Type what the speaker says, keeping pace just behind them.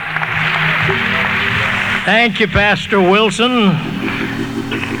Thank you, Pastor Wilson,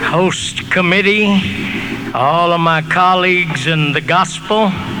 host committee, all of my colleagues in the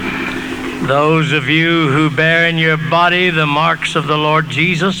gospel, those of you who bear in your body the marks of the Lord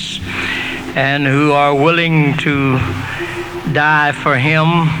Jesus and who are willing to die for him,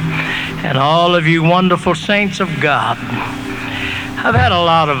 and all of you wonderful saints of God. I've had a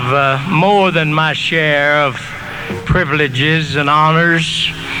lot of more than my share of privileges and honors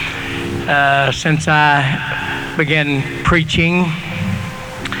since I began preaching.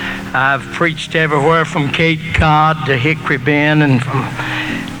 I've preached everywhere from Cape Cod to Hickory Bend and from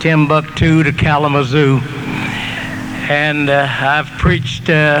Timbuktu to Kalamazoo. And I've preached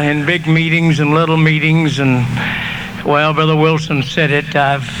in big meetings and little meetings, and well, Brother Wilson said it,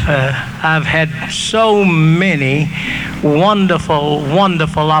 I've had so many wonderful,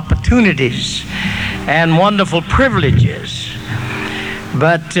 wonderful opportunities and wonderful privileges.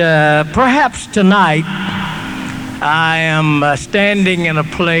 But perhaps tonight I am standing in a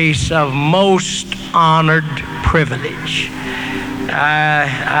place of most honored privilege.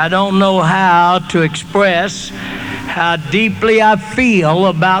 I don't know how to express how deeply I feel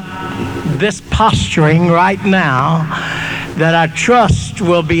about this posturing right now that I trust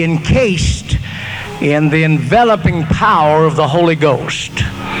will be encased in the enveloping power of the Holy Ghost.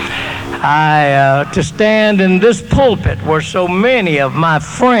 To stand in this pulpit where so many of my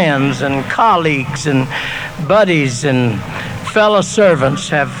friends and colleagues and buddies and fellow servants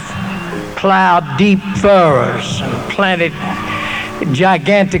have plowed deep furrows and planted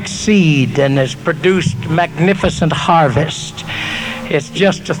gigantic seed and has produced magnificent harvest. It's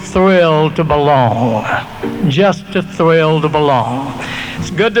just a thrill to belong. Just a thrill to belong. It's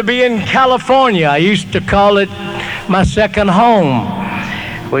good to be in California. I used to call it my second home.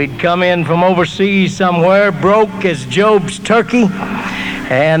 We'd come in from overseas somewhere, broke as Job's turkey,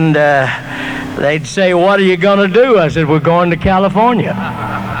 and they'd say, "What are you going to do?" I said, "We're going to California."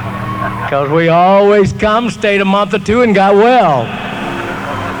 Because we always come, stayed a month or two, and got well.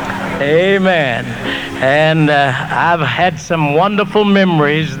 Amen. And I've had some wonderful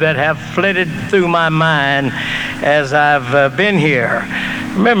memories that have flitted through my mind as I've been here.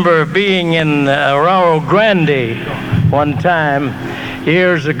 I remember being in Arroyo Grande one time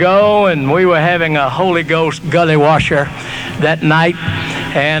years ago, and we were having a Holy Ghost gully washer that night,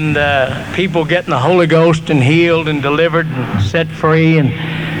 and people getting the Holy Ghost and healed and delivered and set free,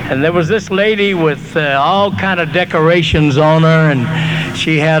 and there was this lady with all kind of decorations on her, and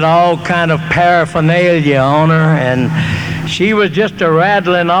she had all kind of paraphernalia on her, and she was just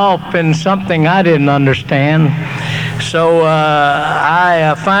rattling off in something I didn't understand. So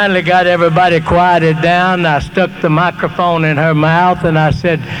I finally got everybody quieted down. I stuck the microphone in her mouth and I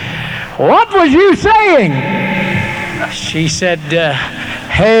said, "What was you saying?" She said,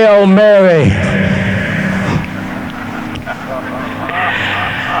 "Hail Mary."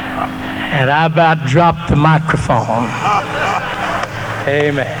 And I about dropped the microphone.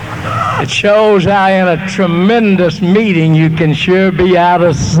 Amen. It shows how in a tremendous meeting you can sure be out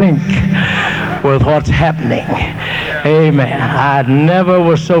of sync with what's happening. Amen. I never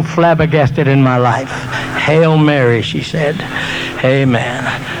was so flabbergasted in my life. Hail Mary, she said. Amen.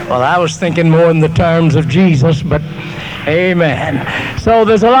 Well, I was thinking more in the terms of Jesus, but amen. So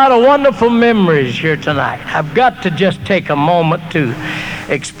there's a lot of wonderful memories here tonight. I've got to just take a moment to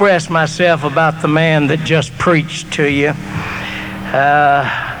express myself about the man that just preached to you.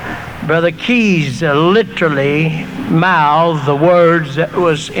 Brother Keys literally mouthed the words that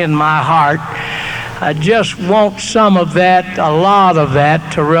was in my heart. I just want some of that, a lot of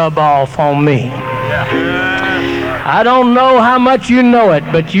that, to rub off on me. I don't know how much you know it,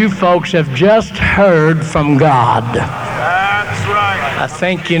 but you folks have just heard from God. That's right. I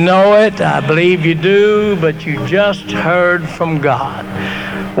think you know it. I believe you do, but you just heard from God.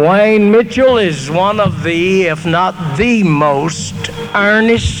 Wayne Mitchell is one of the, if not the most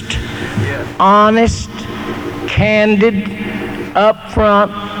earnest, honest, candid, upfront,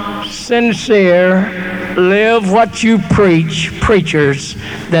 sincere, live what you preach preachers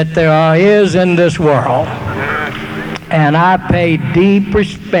that there is in this world. And I pay deep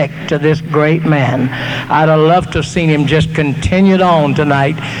respect to this great man. I'd have loved to have seen him just continued on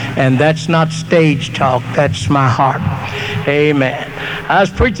tonight, and that's not stage talk, that's my heart. Amen. I was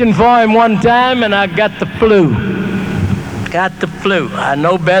preaching for him one time, and I got the flu. Got the flu. I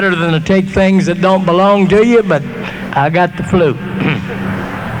know better than to take things that don't belong to you, but I got the flu.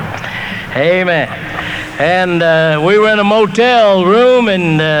 Amen. And we were in a motel room,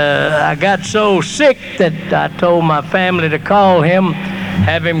 and I got so sick that I told my family to call him,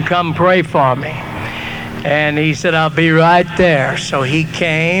 have him come pray for me. And he said, "I'll be right there." So he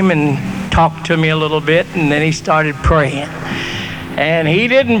came and talked to me a little bit, and then he started praying. And he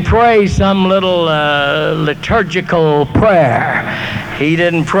didn't pray some little liturgical prayer. He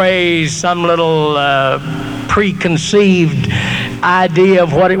didn't pray some little preconceived idea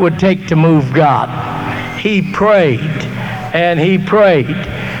of what it would take to move God. He prayed, and he prayed,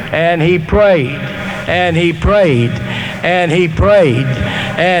 and he prayed, and he prayed, and he prayed,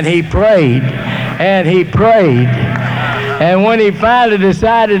 and he prayed, and he prayed. And when he finally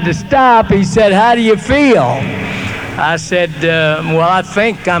decided to stop, he said, "How do you feel?" I said, "Well, I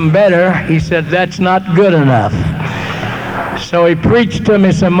think I'm better." He said, "That's not good enough." So he preached to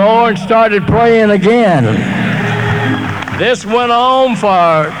me some more and started praying again. This went on for,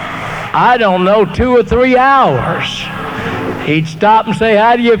 I don't know, 2 or 3 hours. He'd stop and say,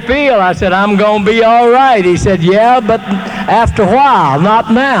 "How do you feel?" I said, "I'm going to be all right." He said, "Yeah, but after a while,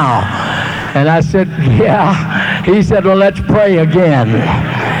 not now." And I said, "Yeah." He said, "Well, let's pray again."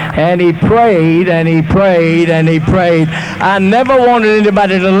 And he prayed, and he prayed, and he prayed. I never wanted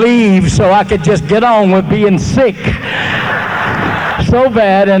anybody to leave so I could just get on with being sick so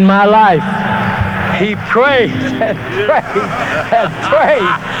bad in my life. He prayed and prayed and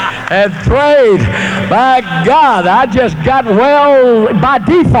prayed and prayed. By God, I just got well by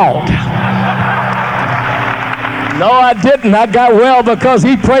default. No, I didn't. I got well because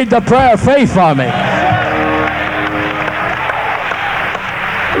he prayed the prayer of faith for me.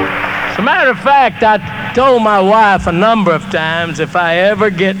 As a matter of fact, I told my wife a number of times, if I ever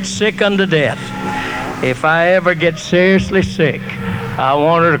get sick unto death, if I ever get seriously sick, I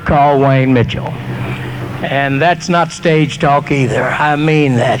want her to call Wayne Mitchell. And that's not stage talk either. I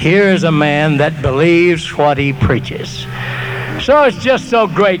mean that. Here is a man that believes what he preaches. So it's just so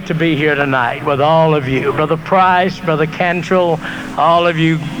great to be here tonight with all of you. Brother Price, Brother Cantrell, all of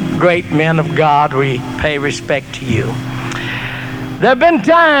you great men of God, we pay respect to you. There have been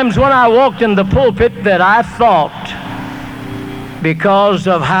times when I walked in the pulpit that I thought, because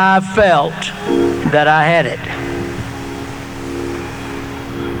of how I felt, that I had it.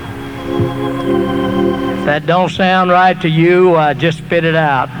 If that don't sound right to you, I just spit it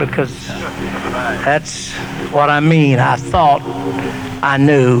out, because that's what I mean. I thought I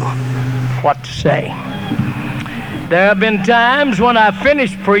knew what to say. There have been times when I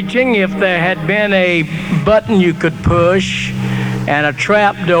finished preaching, if there had been a button you could push and a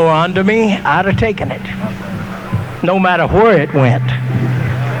trap door under me, I'd have taken it, no matter where it went.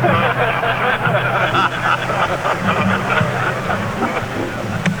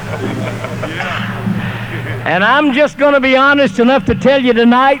 And I'm just going to be honest enough to tell you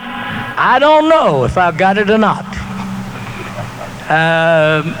tonight, I don't know if I've got it or not.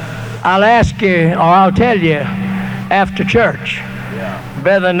 I'll ask you, or I'll tell you after church.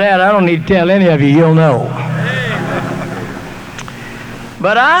 Better than that, I don't need to tell any of you, you'll know.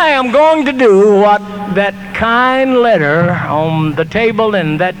 But I am going to do what that kind letter on the table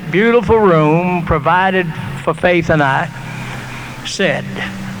in that beautiful room provided for Faith and I said.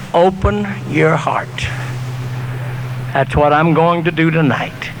 Open your heart. That's what I'm going to do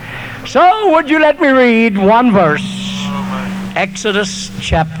tonight. So would you let me read one verse, Exodus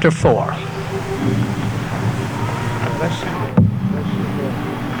chapter 4.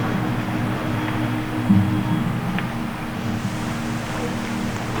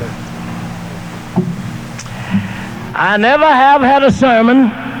 I never have had a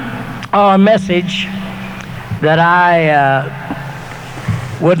sermon or a message that I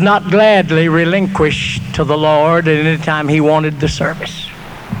would not gladly relinquish to the Lord at any time He wanted the service.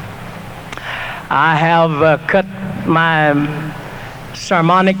 I have cut my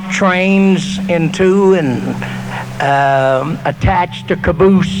sermonic trains in two and attached a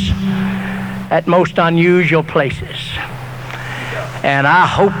caboose at most unusual places. And I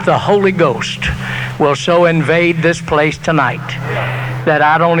hope the Holy Ghost will so invade this place tonight that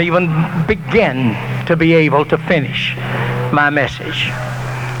I don't even begin to be able to finish my message.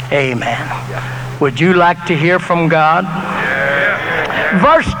 Amen. Would you like to hear from God?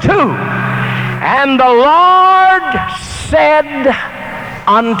 Verse 2. And the Lord said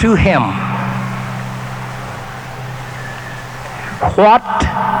unto him, what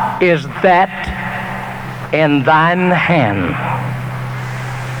is that in thine hand?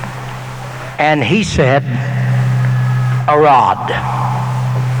 And he said, a rod.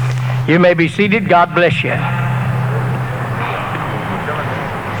 You may be seated. God bless you.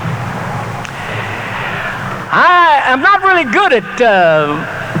 I am not really good at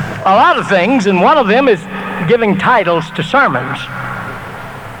a lot of things, and one of them is giving titles to sermons.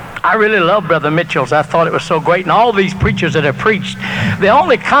 I really love Brother Mitchell's. I thought it was so great, and all these preachers that have preached. The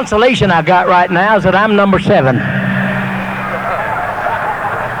only consolation I got right now is that I'm number 7.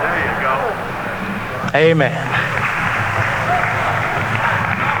 Amen.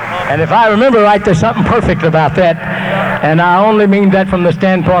 And if I remember right, there's something perfect about that. And I only mean that from the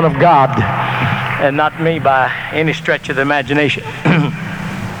standpoint of God and not me by any stretch of the imagination.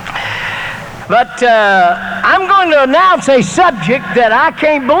 But I'm going to announce a subject that I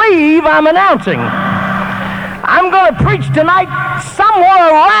can't believe I'm announcing. I'm going to preach tonight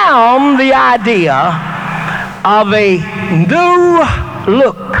somewhere around the idea of a new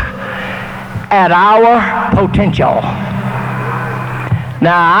look at our potential.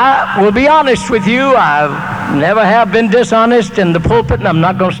 Now, I will be honest with you, I never have been dishonest in the pulpit, and I'm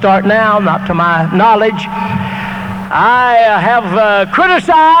not going to start now, not to my knowledge. I have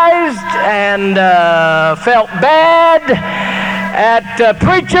criticized and felt bad at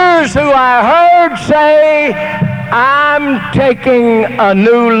preachers who I heard say, I'm taking a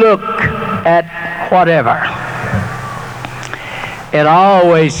new look at whatever. It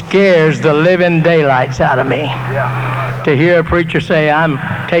always scares the living daylights out of me to hear a preacher say, I'm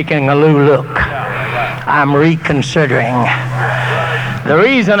taking a new look. I'm reconsidering. The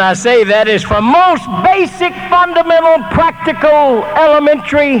reason I say that is for most basic, fundamental, practical,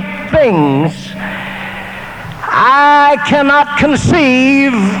 elementary things, I cannot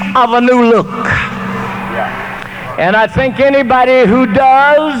conceive of a new look. And I think anybody who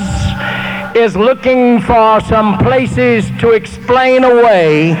does is looking for some places to explain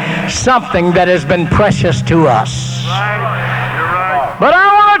away something that has been precious to us. But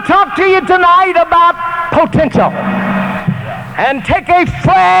I want to talk to you tonight about potential and take a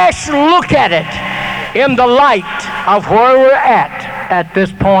fresh look at it in the light of where we're at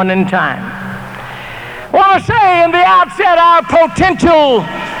this point in time. I want to say in the outset, our potential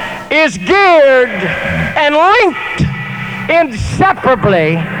is geared and linked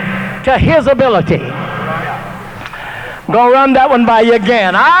inseparably to His ability. I'm going to run that one by you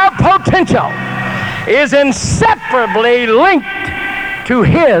again. Our potential is inseparably linked to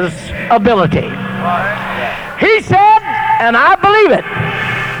His ability. He said, and I believe it,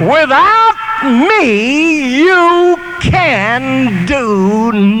 without me, you can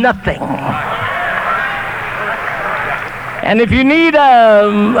do nothing. And if you need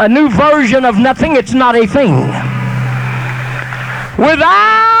a new version of nothing, it's not a thing.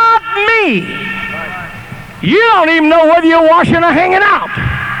 Without me, you don't even know whether you're washing or hanging out.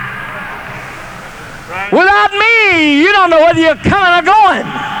 Without me, you don't know whether you're coming or going.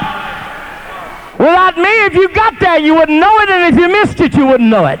 Without me, if you got there, you wouldn't know it, and if you missed it, you wouldn't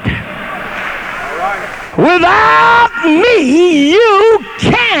know it. Without me, you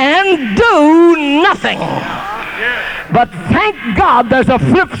can do nothing. But thank God there's a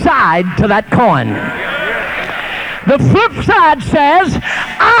flip side to that coin. The flip side says,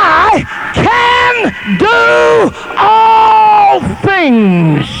 I can do all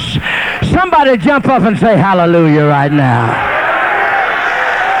things. Somebody jump up and say hallelujah right now.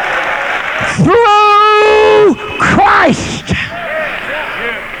 Through Christ,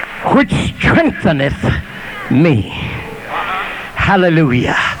 which strengtheneth me.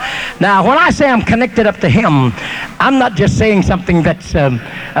 Hallelujah. Now, when I say I'm connected up to Him, I'm not just saying something that's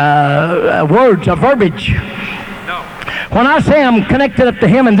words or verbiage. When I say I'm connected up to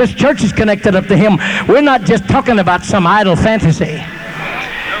Him and this church is connected up to Him, we're not just talking about some idle fantasy.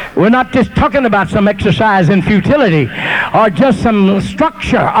 We're not just talking about some exercise in futility or just some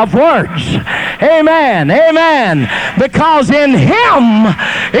structure of words. Amen, amen. Because in Him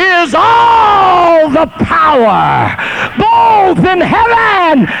is all the power, both in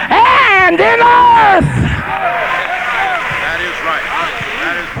heaven and in earth. That is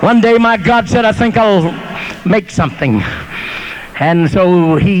right. One day my God said, I think I'll make something. And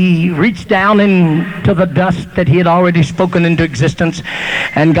so He reached down into the dust that He had already spoken into existence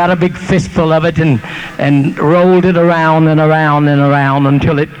and got a big fistful of it and rolled it around and around and around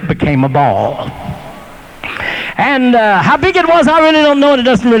until it became a ball. And how big it was, I really don't know, and it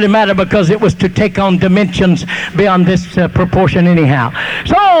doesn't really matter because it was to take on dimensions beyond this proportion anyhow.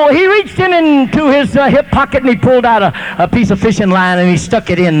 So he reached into his hip pocket and he pulled out a piece of fishing line and he stuck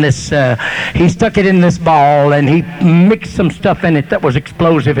it in this ball, and he mixed some stuff in it that was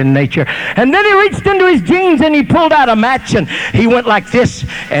explosive in nature. And then he reached into his jeans and he pulled out a match and he went like this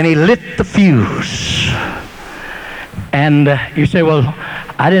and he lit the fuse. And you say, well,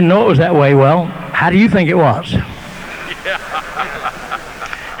 I didn't know it was that way. Well, how do you think it was?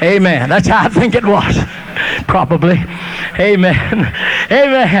 Amen. That's how I think it was. Probably. Amen.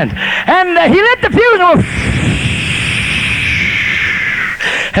 Amen. And he lit the fuse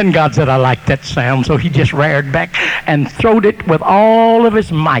and God said, I like that sound. So he just reared back and throwed it with all of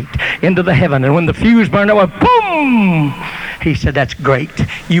his might into the heaven. And when the fuse burned out, boom! He said, that's great.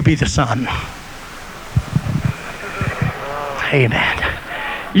 You be the sun. Amen.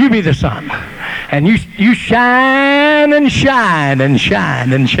 You be the sun. And you shine and shine and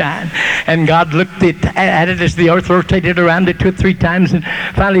shine and shine. And God looked at it as the earth rotated around it 2 or 3 times, and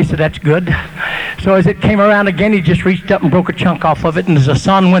finally he said, that's good. So as it came around again, he just reached up and broke a chunk off of it, and as the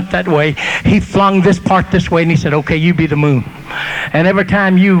sun went that way, he flung this part this way, and he said, okay, you be the moon. And every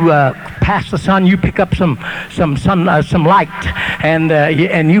time you pass the sun, you pick up some light,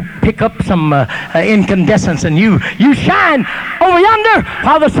 and you pick up some incandescence, and you shine over yonder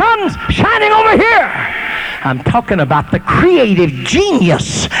while the sun's shining over here. I'm talking about the creative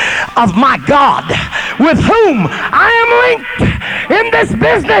genius of my God, with whom I am linked in this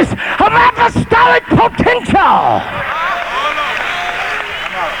business of apostolic potential.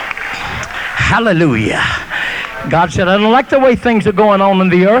 Hallelujah. God said, I don't like the way things are going on in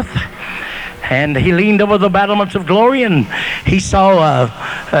the earth. And he leaned over the battlements of glory, and he saw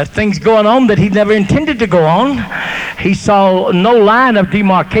things going on that he never intended to go on. He saw no line of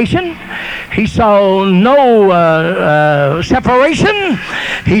demarcation. He saw no separation.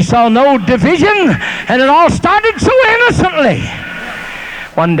 He saw no division. And it all started so innocently.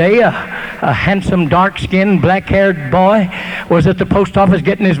 One day, a handsome, dark-skinned, black-haired boy was at the post office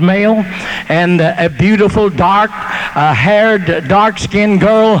getting his mail, and a beautiful, dark-haired, dark-skinned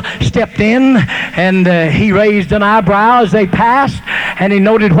girl stepped in, and he raised an eyebrow as they passed, and he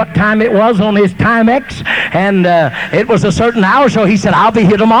noted what time it was on his Timex, and it was a certain hour, so he said, I'll be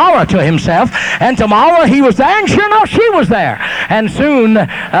here tomorrow, to himself. And tomorrow he was there, and sure enough, she was there. And soon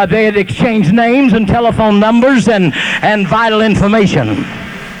they had exchanged names and telephone numbers and vital information.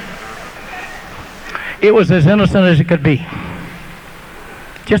 It was as innocent as it could be.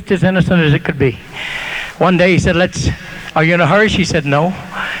 Just as innocent as it could be. One day he said, are you in a hurry? She said, no.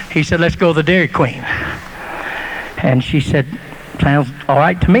 He said, let's go to the Dairy Queen. And she said, sounds all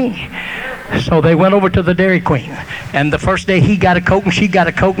right to me. So they went over to the Dairy Queen. And the first day he got a Coke and she got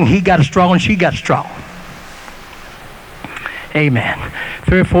a Coke, and he got a straw and she got a straw. Amen.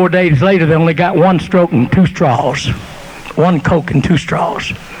 3 or 4 days later, they only got 1 stroke and 2 straws. 1 Coke and 2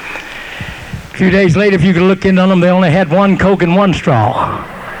 straws. A few days later, if you could look in on them, they only had 1 Coke and 1 straw.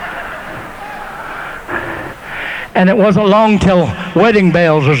 And it wasn't long till wedding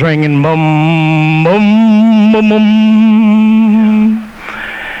bells was ringing. Boom, boom, boom, boom.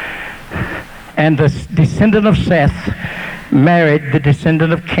 And the descendant of Seth married the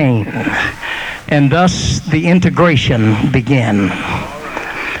descendant of Cain. And thus the integration began.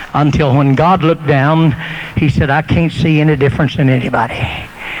 Until when God looked down, he said, I can't see any difference in anybody.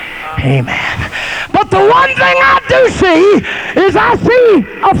 Amen. But the one thing I do see is I see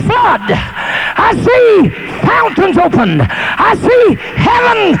a flood. I see fountains open. I see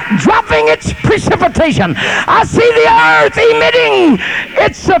heaven dropping its precipitation. I see the earth emitting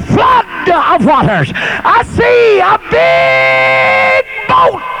its flood of waters. I see a big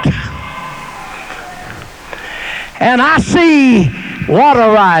boat. And I see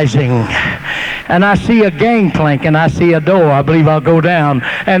water rising. And I see a gangplank, and I see a door. I believe I'll go down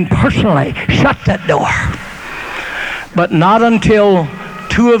and personally shut that door. But not until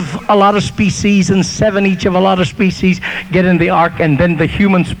 2 of a lot of species and 7 each of a lot of species get in the ark, and then the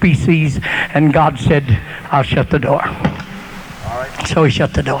human species. And God said, I'll shut the door. So he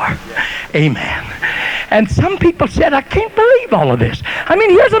shut the door. Amen. And some people said, I can't believe all of this. I mean,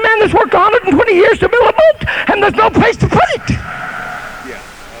 here's a man that's worked 120 years to build a boat, and there's no place to put it.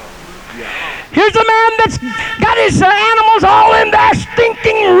 Here's a man that's got his animals all in there,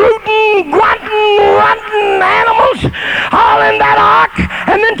 stinking, rooting, grunting, runting animals, all in that ark,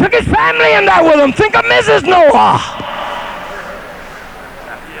 and then took his family in there with him. Think of Mrs. Noah.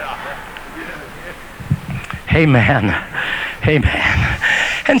 Amen. Amen.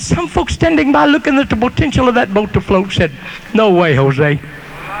 And some folks standing by looking at the potential of that boat to float said, no way, Jose.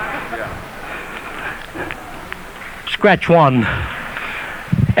 Scratch one.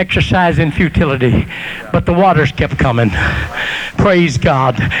 Exercise in futility, but the waters kept coming. Praise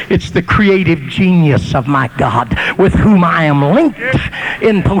God. It's the creative genius of my God, with whom I am linked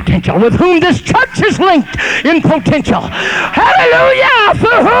in potential, with whom this church is linked in potential. Hallelujah!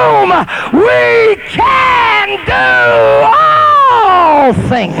 For whom we can do all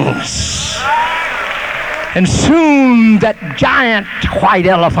things. And soon that giant white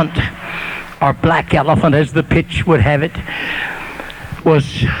elephant, or black elephant as the pitch would have it,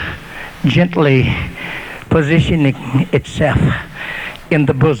 was gently positioning itself in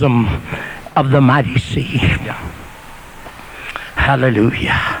the bosom of the mighty sea.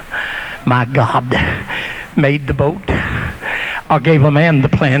 Hallelujah. My God made the boat, or gave a man the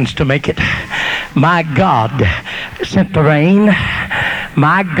plans to make it. My God sent the rain.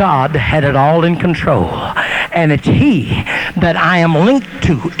 My God had it all in control. And it's He that I am linked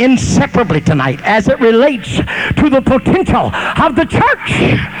to inseparably tonight as it relates to the potential of the church.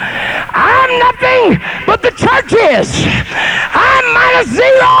 I'm nothing, but the church is. I'm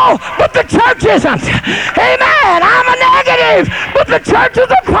 -0, but the church isn't. Amen. I'm a negative, but the church is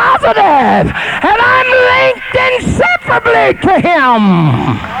a positive. And I'm linked inseparably to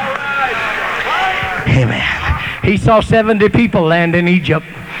Him. Amen. He saw 70 people land in Egypt.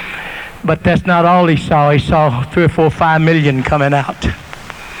 But that's not all he saw. He saw 3 or 4 or 5 million coming out.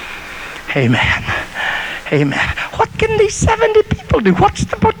 Amen. Amen. What can these 70 people do? What's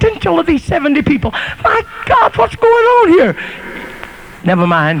the potential of these 70 people? My God, what's going on here? Never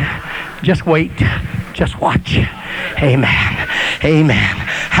mind. Just wait. Just watch. Amen. Amen.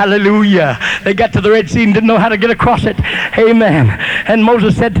 Hallelujah. They got to the Red Sea and didn't know how to get across it. Amen. And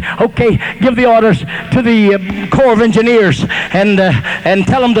Moses said, okay, give the orders to the Corps of Engineers and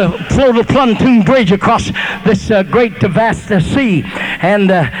tell them to float a pontoon bridge across this great vast sea.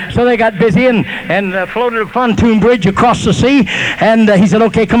 And so they got busy and floated a pontoon bridge across the sea. And he said,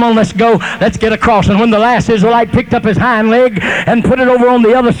 okay, come on, let's go. Let's get across. And when the last Israelite picked up his hind leg and put it over on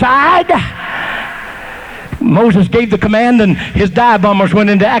the other side, Moses gave the command, and his dive bombers went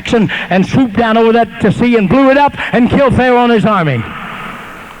into action and swooped down over that sea and blew it up and killed Pharaoh and his army.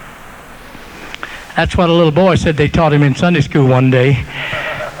 That's what a little boy said they taught him in Sunday school one day.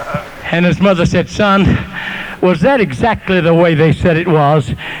 And his mother said, son, was that exactly the way they said it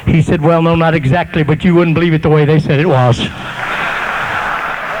was? He said, well, no, not exactly, but you wouldn't believe it the way they said it was.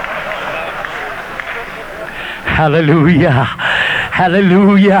 Hallelujah.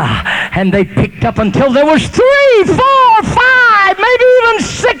 Hallelujah. And they picked up until there was 3, 4, 5, maybe even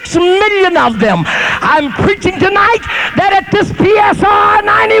 6 million of them. I'm preaching tonight that at this PSR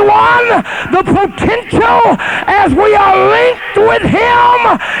 91, the potential as we are linked with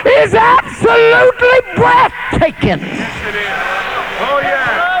Him is absolutely breathtaking. Oh,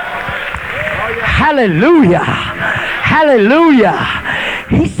 yeah. Hallelujah. Hallelujah.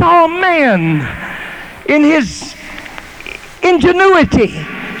 He saw a man in his ingenuity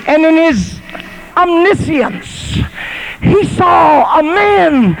and in his omniscience. He saw a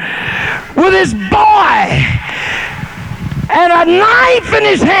man with his boy and a knife in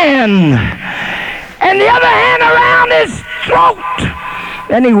his hand and the other hand around his throat.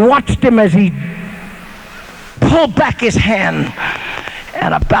 And he watched him as he pulled back his hand.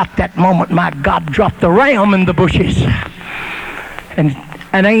 And about that moment, my God dropped the ram in the bushes. And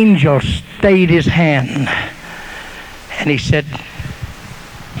an angel stayed his hand. And he said,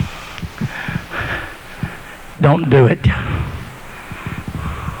 don't do it.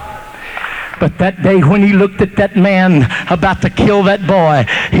 But that day when he looked at that man about to kill that boy,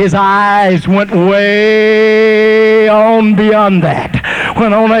 his eyes went way on beyond that.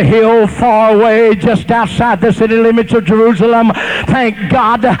 When on a hill far away, just outside the city limits of Jerusalem, thank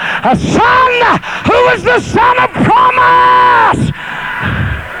God, a son who was the son of promise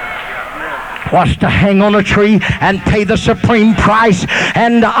was to hang on a tree and pay the supreme price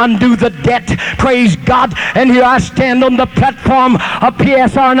and undo the debt. Praise God. And here I stand on the platform of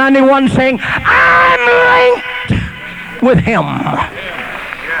PSR 91 saying, I'm linked with Him.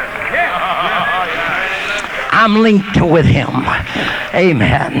 I'm linked with Him.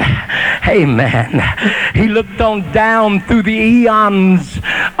 Amen. Amen. He looked on down through the eons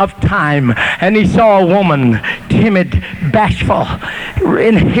of time and he saw a woman, timid, bashful,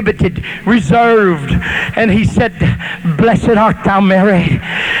 inhibited, reserved, and he said, blessed art thou, Mary.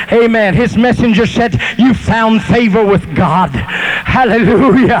 Amen. His messenger said, you found favor with God.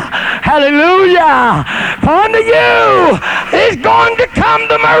 Hallelujah. Hallelujah. For unto you is going to come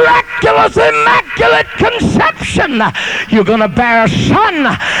the miraculous, immaculate conception. You're going to bear a son,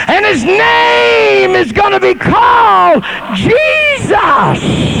 and his name is going to be called Jesus,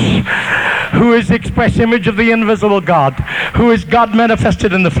 who is the express image of the invisible God, who is God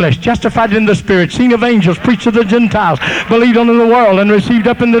manifested in the flesh, justified in the spirit, seen of angels, preached to the Gentiles, believed on in the world, and received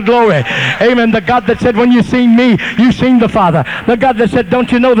up in the glory. Amen. The God that said, when you seen me, you seen the Father. The God that said,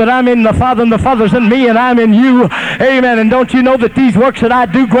 don't you know that I'm in the Father, and the Father's in me, and I'm in you. Amen. And don't you know that these works that I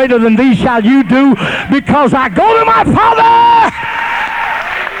do, greater than these shall you do, because I go to my Father.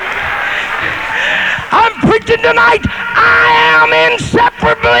 I'm preaching tonight. I am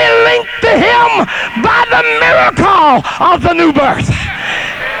inseparably linked to Him by the miracle of the new birth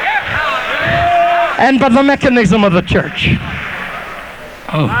and by the mechanism of the church.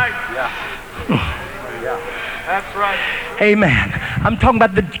 Oh. That's right. Amen. I'm talking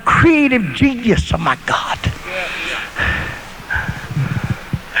about the creative genius of my God.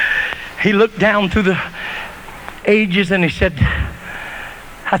 He looked down through the ages and he said,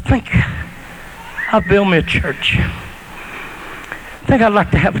 I think I'll build me a church. I think I'd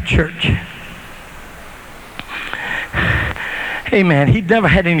like to have a church. Amen. He'd never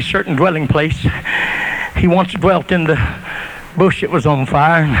had any certain dwelling place. He once dwelt in the bush that was on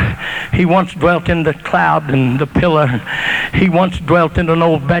fire. He once dwelt in the cloud and the pillar. He once dwelt in an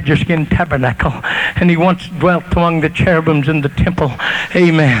old badger skin tabernacle. And he once dwelt among the cherubims in the temple.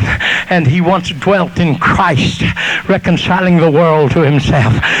 Amen. And he once dwelt in Christ, reconciling the world to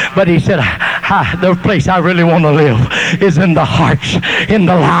himself. But he said, the place I really want to live is in the hearts, in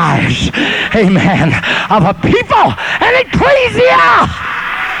the lives, amen, of a people, an ecclesia.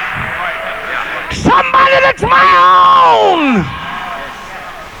 Somebody that's my own.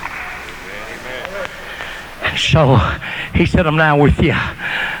 So he said, I'm now with you,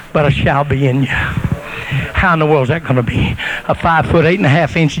 but I shall be in you. How in the world is that going to be? A 5 foot,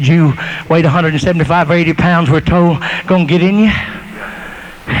 8.5 inch Jew, weighed 175 or 80 pounds, we're told, going to get in you?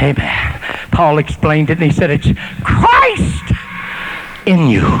 Amen. Paul explained it, and he said, it's Christ in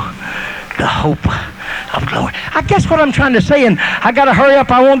you, the hope of glory. I guess what I'm trying to say, and I got to hurry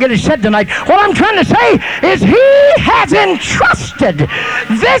up, I won't get it said tonight. What I'm trying to say is he has entrusted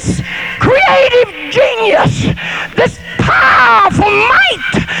this creative genius, this powerful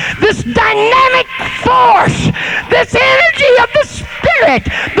might, this dynamic force, this energy of the Spirit,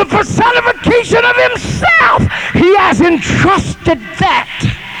 the personification of himself. He has entrusted that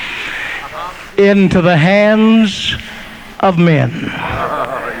into the hands of men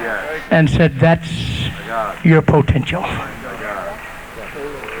and said, that's your potential.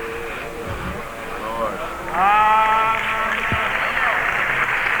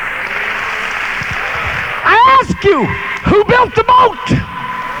 I ask you, who built the boat?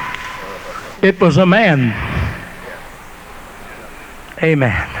 It was a man.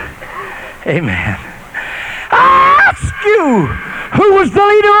 Amen. Amen. I ask you, who was the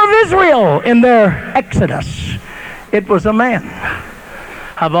leader of Israel in their exodus? It was a man.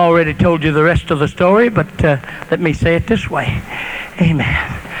 I've already told you the rest of the story, but let me say it this way.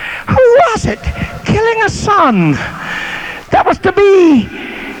 Amen. Who was it killing a son that was to be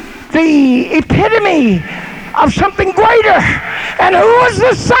the epitome of something greater? And who was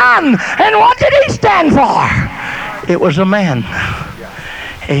the son? And what did he stand for? It was a man.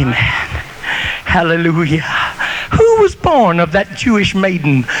 Amen. Hallelujah. Who was born of that Jewish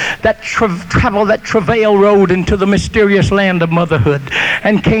maiden that traveled that travail road into the mysterious land of motherhood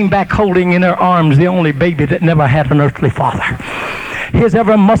and came back holding in her arms the only baby that never had an earthly father? His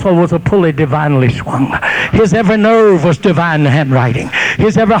every muscle was a pulley divinely swung. His every nerve was divine handwriting.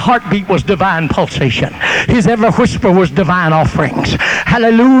 His every heartbeat was divine pulsation. His every whisper was divine offerings.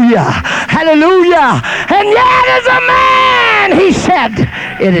 Hallelujah. Hallelujah. And yet as a man, he said,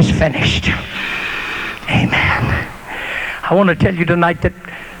 it is finished. Amen. I want to tell you tonight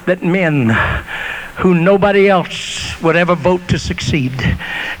that men who nobody else would ever vote to succeed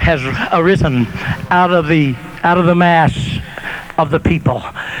has arisen out of the mass of the people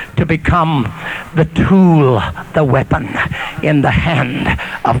to become the tool, the weapon in the hand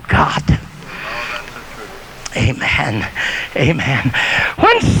of God. Amen. Amen.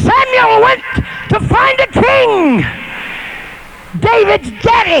 When Samuel went to find a king, David's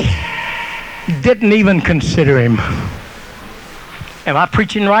daddy didn't even consider him. Am I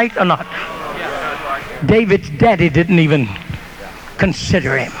preaching right or not? David's daddy didn't even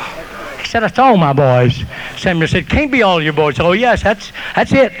consider him. He said, that's all my boys. Samuel said, can't be all your boys. Oh yes, that's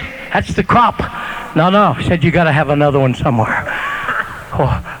it. That's the crop. No. He said, you got to have another one somewhere.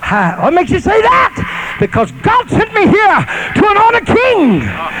 Oh, what makes you say that? Because God sent me here to anoint a king.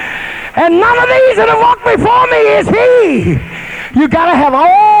 And none of these that have walked before me is he. You got to have,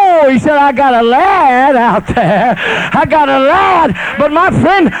 he said, I got a lad out there. I got a lad. But my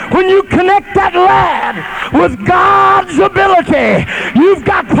friend, when you connect that lad with God's ability, you've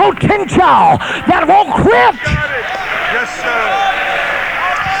got potential that won't quit. Yes, sir.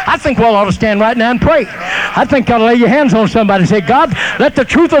 I think we'll ought to stand right now and pray. I think you ought to lay your hands on somebody and say, God, let the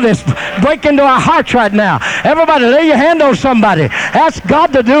truth of this break into our hearts right now. Everybody, lay your hand on somebody. Ask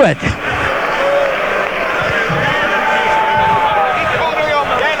God to do it.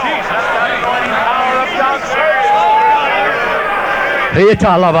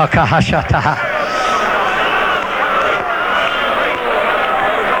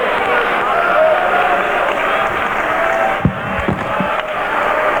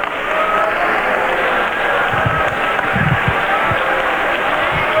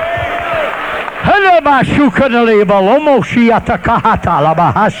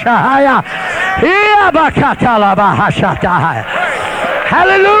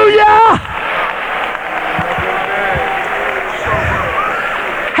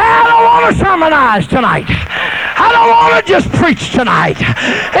 Hell, I want to want to sermonize tonight. I don't want to just preach tonight.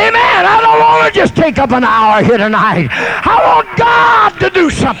 Amen. I don't want to just take up an hour here tonight. I want God to do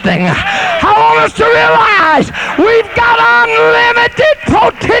something. I want us to realize we've got unlimited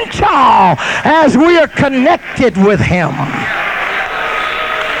potential as we are connected with Him.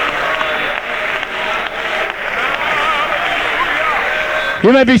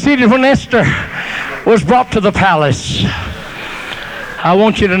 You may be seated. When Esther was brought to the palace, I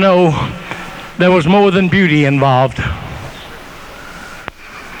want you to know there was more than beauty involved.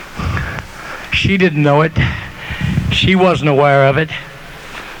 She didn't know it. She wasn't aware of it.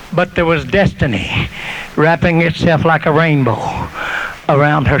 But there was destiny wrapping itself like a rainbow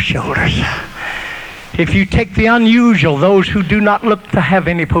around her shoulders. If you take the unusual, those who do not look to have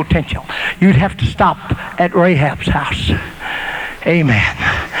any potential, you'd have to stop at Rahab's house. Amen.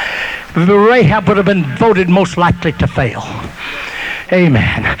 Rahab would have been voted most likely to fail.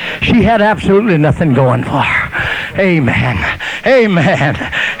 Amen. She had absolutely nothing going for her. Amen. Amen.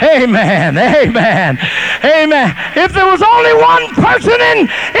 Amen. Amen. Amen. If there was only one person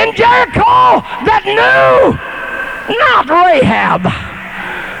in Jericho that knew, not Rahab,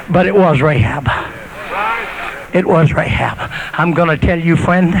 but it was Rahab. It was Rahab. I'm going to tell you,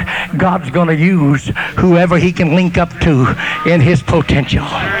 friend, God's going to use whoever He can link up to in His potential.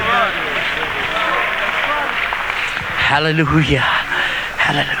 Hallelujah.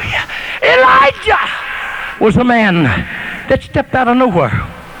 Hallelujah. Elijah was a man that stepped out of nowhere.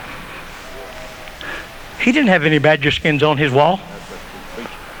 He didn't have any badger skins on his wall.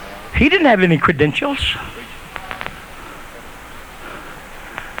 He didn't have any credentials.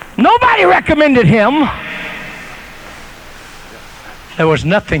 Nobody recommended him. There was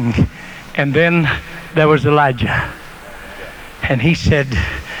nothing. And then there was Elijah. And he said,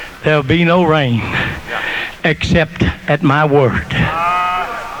 there'll be no rain except at my word.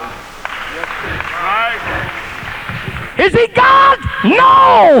 Is he God?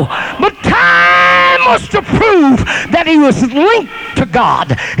 No. But time was to prove that he was linked to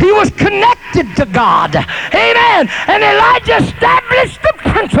God. He was connected to God. Amen. And Elijah established the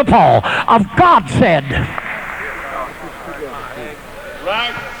principle of God said.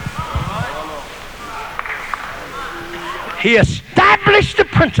 He established the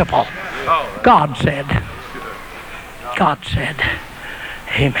principle. God said. God said.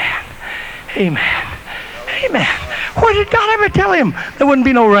 Amen. Amen. Amen. Where did God ever tell him there wouldn't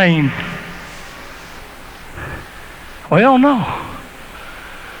be no rain? Well, no.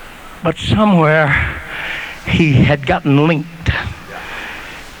 But somewhere he had gotten linked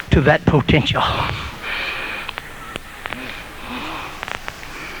to that potential.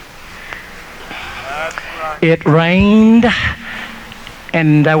 It rained,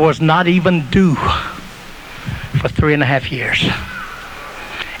 and there was not even dew for 3.5 years.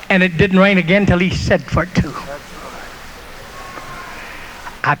 And it didn't rain again till he said for it to.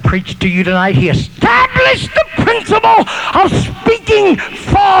 I preach to you tonight, he established the principle of speaking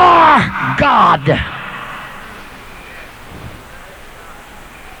for God.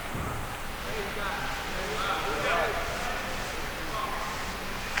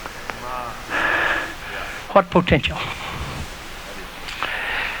 What potential?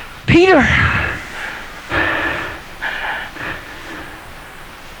 Peter.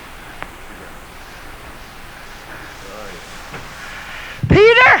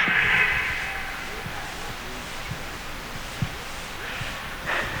 Peter.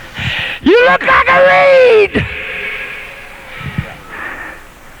 You look like a reed.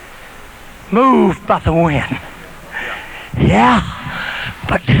 Moved by the wind. Yeah,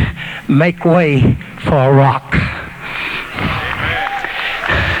 but make way for a rock.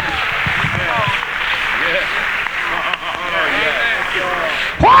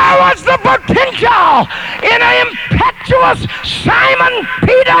 Where was the potential in an impetuous Simon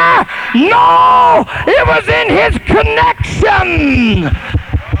Peter? No, it was in his connection.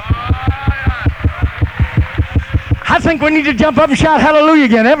 I think we need to jump up and shout hallelujah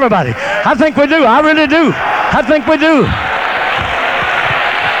again, everybody. I think we do. I really do. I think we do.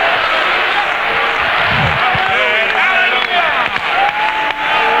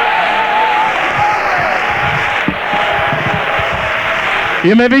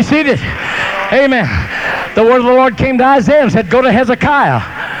 You may be seated. Amen. The word of the Lord came to Isaiah and said, go to Hezekiah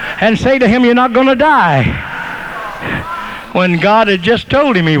and say to him, you're not going to die. When God had just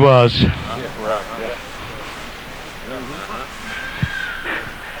told him he was.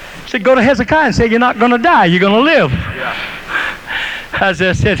 He said, go to Hezekiah and say, you're not going to die. You're going to live.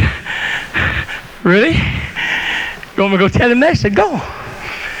 Isaiah said, really? You want me to go tell him that? He said, go.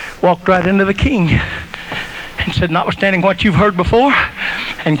 Walked right into the king and said, notwithstanding what you've heard before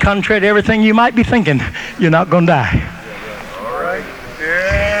And contrary to everything you might be thinking, you're not going to die. All right.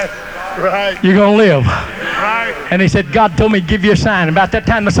 Yes. Right. You're going to live. Right. And he said, God told me to give you a sign. About that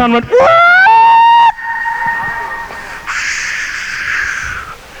time, the sun went, whoop!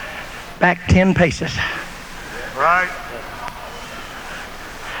 Back 10 paces. Right.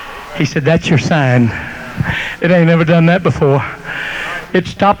 He said, that's your sign. It ain't never done that before. It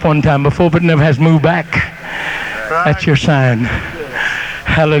stopped one time before, but never has moved back. Right. That's your sign.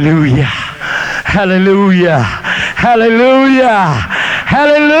 Hallelujah. Hallelujah. Hallelujah.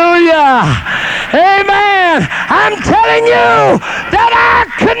 Hallelujah. Amen. I'm telling you that our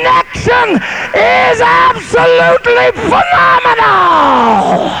connection is absolutely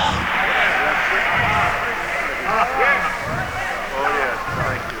phenomenal.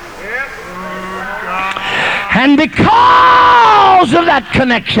 And because of that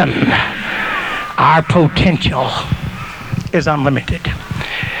connection, our potential is unlimited.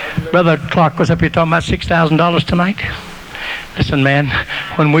 Brother Clark was up here talking about $6,000 tonight. Listen, man,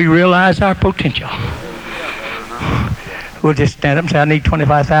 when we realize our potential, we'll just stand up and say, I need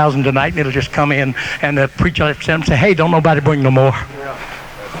 $25,000 tonight, and it'll just come in, and the preacher will stand up and say, hey, don't nobody bring no more.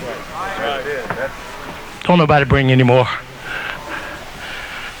 Don't nobody bring any more.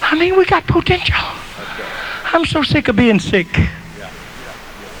 I mean, we got potential. I'm so sick of being sick.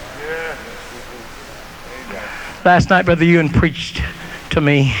 Last night, Brother Ewan preached to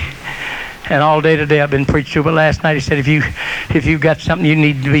me, and all day today I've been preached to. But last night he said, if you got something you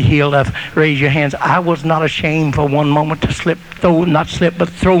need to be healed of, raise your hands. I was not ashamed for one moment to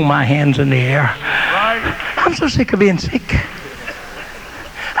throw my hands in the air. Right. I'm so sick of being sick.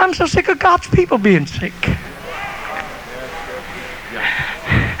 I'm so sick of God's people being sick.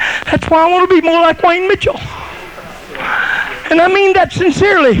 That's why I want to be more like Wayne Mitchell. And I mean that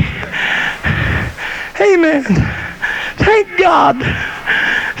sincerely. Amen. Thank God.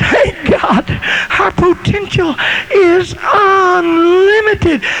 Thank God. Our potential is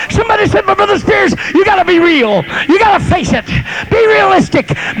unlimited. Somebody said, but Brother Spears, you got to be real. You got to face it. Be realistic.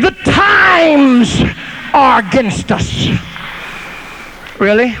 The times are against us.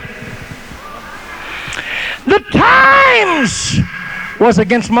 Really? The times was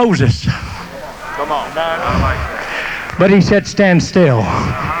against Moses. Come on. But he said, stand still.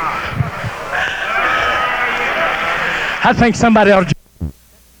 I think somebody ought to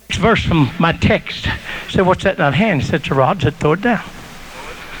next verse from my text. Said, what's that in that hand? He said, it's a rod. Said, throw it down.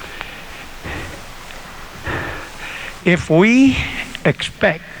 If we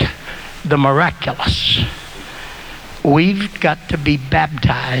expect the miraculous, we've got to be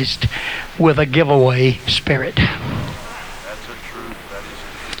baptized with a giveaway spirit. That's the truth.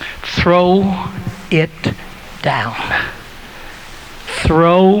 Throw it down.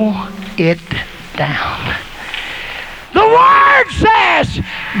 Throw it down. The word says,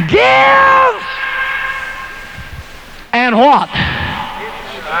 give and what?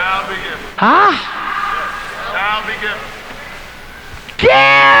 Shall be given. Huh? Shall be given.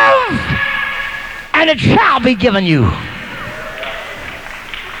 Give and it shall be given you.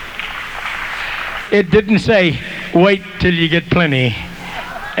 It didn't say, wait till you get plenty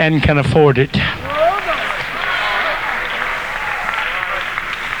and can afford it.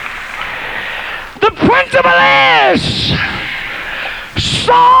 The principle is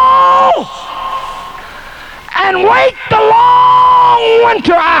sow and wait the long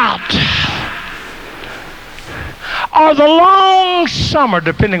winter out, or the long summer,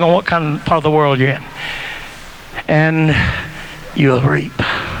 depending on what kind of part of the world you're in, and you'll reap.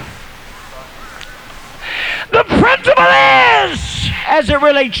 The principle is, as it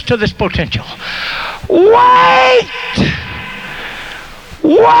relates to this potential, wait.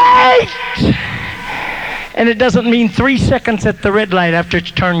 And it doesn't mean 3 seconds at the red light after it's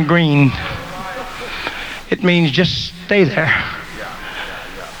turned green. It means just stay there.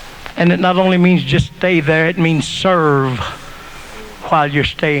 And it not only means just stay there, it means serve while you're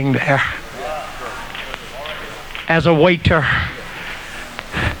staying there. As a waiter,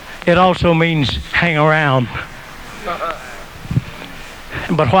 it also means hang around.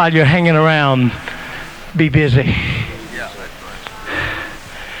 But while you're hanging around, be busy.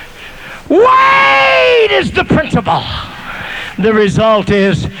 Wait is the principle. The result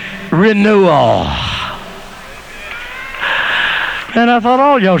is renewal. And I thought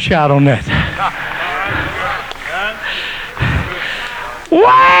all y'all shout on that.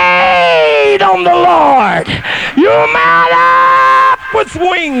 Wait on the Lord. You mount up with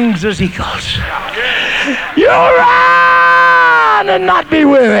wings as eagles. You run and not be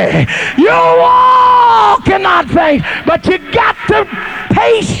weary. You walk and not faint. But you got to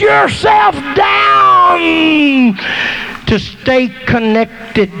pace yourself down to stay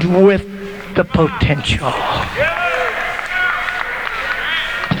connected with the potential.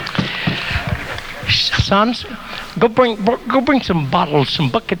 Sons, go bring some bottles, some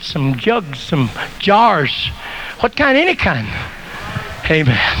buckets, some jugs, some jars. What kind? Any kind.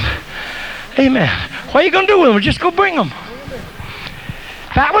 Amen. Amen. What are you going to do with them? Just go bring them.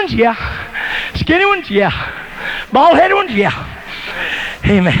 Fat ones? Yeah. Skinny ones? Yeah. Bald-headed ones? Yeah.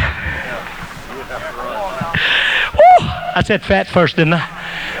 Amen. Woo! I said fat first, didn't I?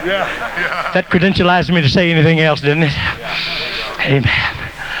 Yeah. That credentialized me to say anything else, didn't it?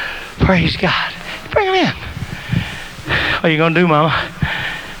 Amen. Praise God. Bring them in. What are you going to do, Mama?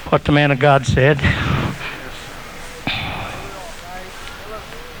 What the man of God said.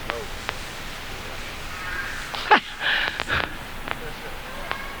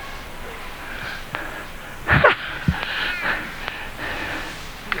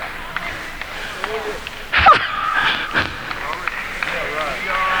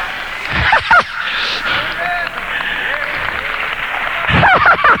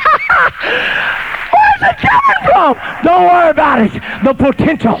 Where's it coming from? Don't worry about it. The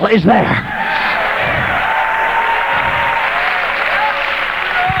potential is there.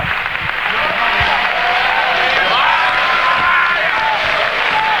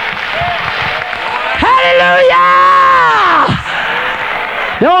 Hallelujah!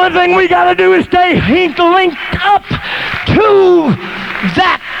 The only thing we got to do is stay linked up to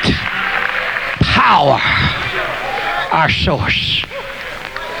that power, our source.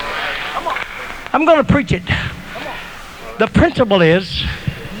 I'm going to preach it. The principle is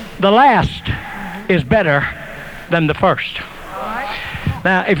the last is better than the first.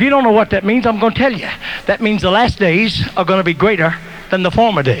 Now, if you don't know what that means, I'm going to tell you. That means the last days are going to be greater than the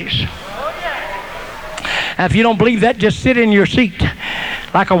former days. Now, if you don't believe that, just sit in your seat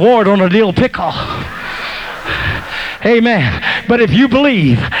like a wart on a dill pickle. Amen. But if you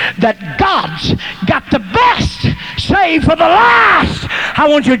believe that God's got the best saved for the last, I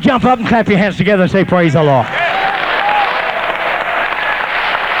want you to jump up and clap your hands together and say, praise the Lord.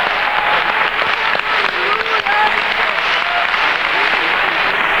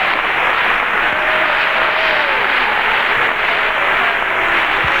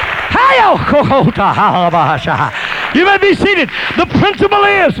 You may be seated. The principle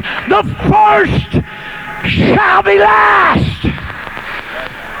is the first shall be last,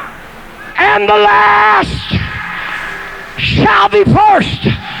 and the last shall be first.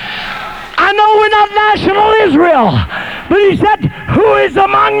 I know we're not national Israel, but he said, who is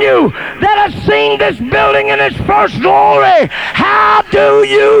among you that has seen this building in its first glory? How do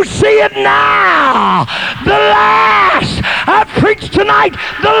you see it now? The last, I preached tonight,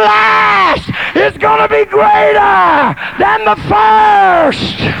 the last is going to be greater than the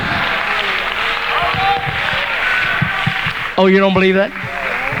first. Oh, you don't believe that?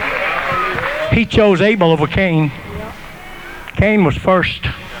 He chose Abel over Cain. Cain was first,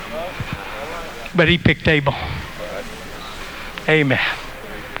 but he picked Abel. Amen.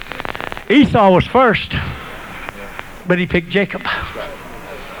 Esau was first, but he picked Jacob.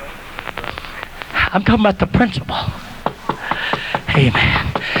 I'm talking about the principle.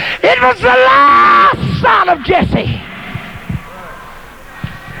 Amen. It was the last son of Jesse.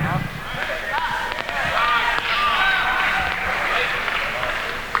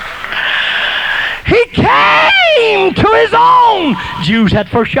 He came to his own. Jews had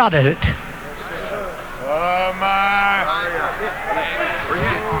first shot at it. Oh, my.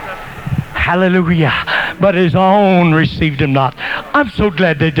 Hallelujah. But his own received him not. I'm so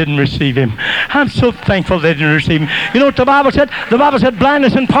glad they didn't receive him. I'm so thankful they didn't receive him. You know what the Bible said? The Bible said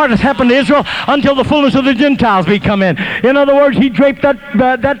blindness in part has happened to Israel until the fullness of the Gentiles be come in. In other words, he draped that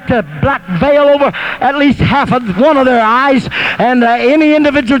black veil over at least half of one of their eyes, and any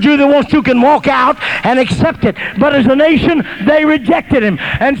individual Jew that wants to can walk out and accept it. But as a nation, they rejected him.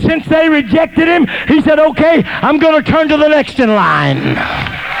 And since they rejected him, he said, okay, I'm going to turn to the next in line.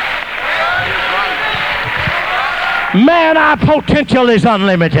 Man, our potential is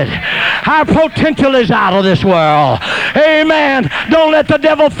unlimited. Our potential is out of this world. Amen. Don't let the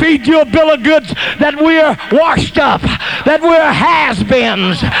devil feed you a bill of goods that we're washed up, that we're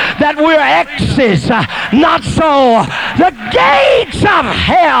has-beens, that we're exes. Not so. The gates of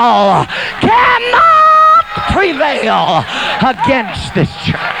hell cannot prevail against this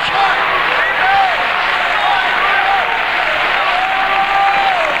church.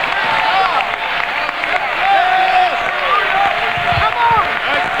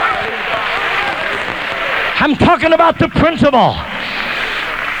 I'm talking about the principle.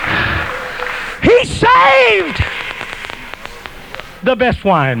 He saved the best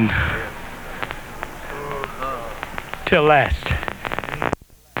wine till last.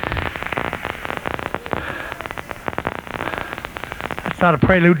 That's not a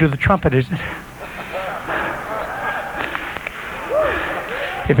prelude to the trumpet, is it?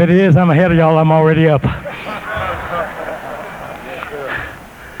 If it is, I'm ahead of y'all. I'm already up.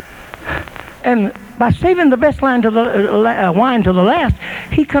 And by saving the best wine to the last,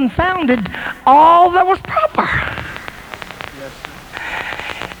 he confounded all that was proper.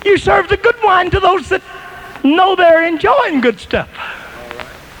 You serve the good wine to those that know they're enjoying good stuff.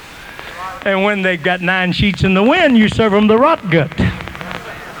 And when they've got 9 sheets in the wind, you serve them the rot gut.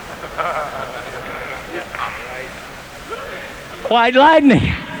 White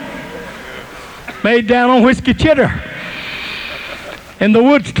lightning, made down on whiskey cheddar, in the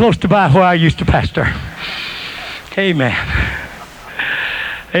woods close to by where I used to pastor. Amen.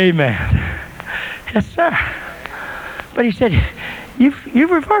 Amen. Yes, sir. But he said,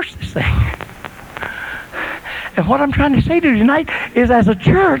 you've reversed this thing. And what I'm trying to say to you tonight is, as a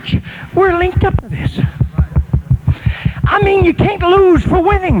church, we're linked up to this. I mean, you can't lose for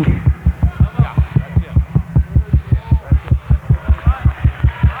winning.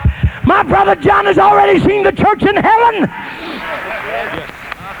 My brother John has already seen the church in heaven.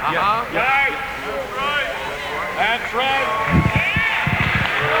 That's right.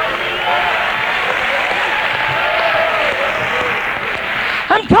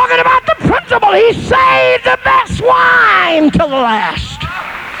 I'm talking about the principle. He saved the best wine till the last.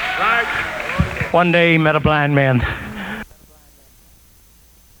 Right. One day he met a blind man.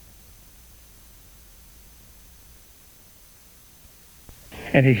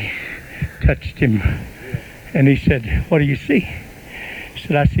 And he touched him. And he said, what do you see? He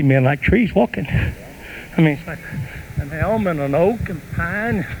said, I see men like trees walking. I mean, it's like an elm and an oak and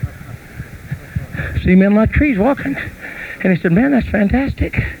pine. See men like trees walking. And he said, man, that's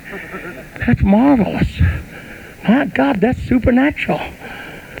fantastic. That's marvelous. My God, that's supernatural.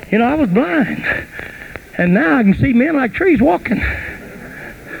 You know, I was blind. And now I can see men like trees walking.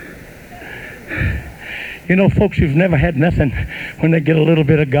 You know, folks who've never had nothing, when they get a little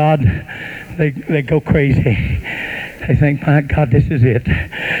bit of God, they go crazy. They think, my God, this is it.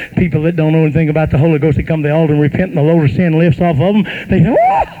 People that don't know anything about the Holy Ghost, they come to the altar and repent, and the load of sin lifts off of them. They say,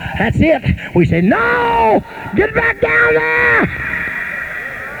 oh, that's it. We say, no, get back down there.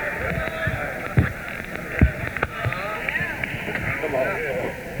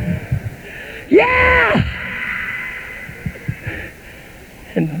 Yeah.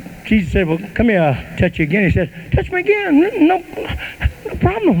 And Jesus said, well, come here, I'll touch you again. He said, touch me again. No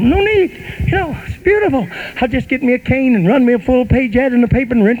problem, no need. You know, it's beautiful. I'll just get me a cane and run me a full-page ad in the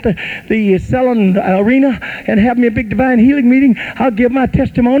paper and rent the selling arena and have me a big divine healing meeting. I'll give my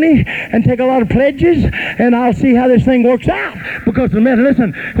testimony and take a lot of pledges, and I'll see how this thing works out. Because the man,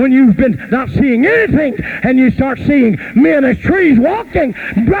 listen, when you've been not seeing anything and you start seeing men as trees walking,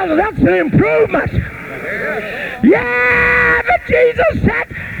 brother, that's an improvement. Yeah, but Jesus said,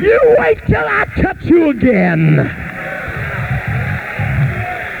 you wait till I touch you again.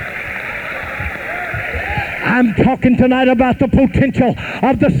 I'm talking tonight about the potential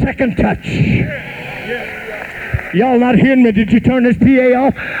of the second touch. Y'all not hearing me? Did you turn this PA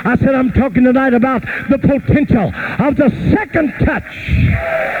off? I said I'm talking tonight about the potential of the second touch.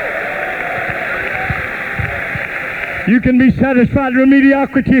 You can be satisfied with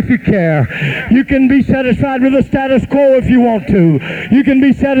mediocrity if you care. You can be satisfied with the status quo if you want to. You can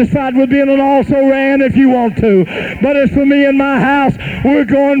be satisfied with being an also-ran if you want to. But as for me and my house, we're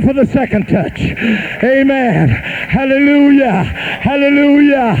going for the second touch. Amen. Hallelujah.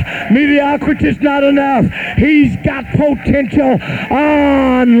 Hallelujah. Mediocrity is not enough. He's got potential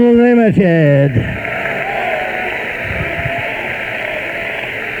unlimited.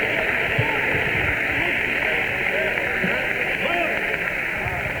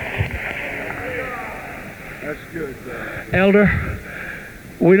 Elder,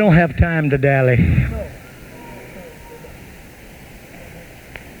 we don't have time to dally.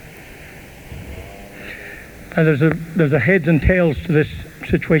 Now there's a heads and tails to this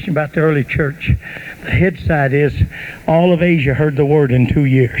situation about the early church. The head side is all of Asia heard the word in 2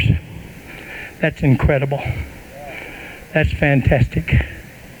 years. That's incredible. That's fantastic.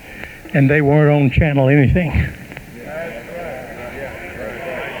 And they weren't on channel anything.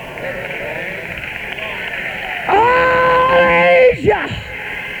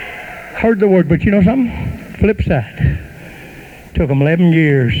 Heard the word, but you know something? Flip side. Took them 11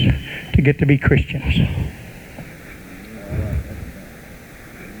 years to get to be Christians.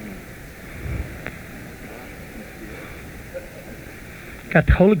 Got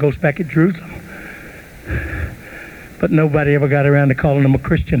the Holy Ghost back at Jerusalem. But nobody ever got around to calling them a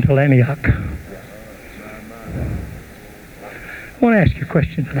Christian till Antioch.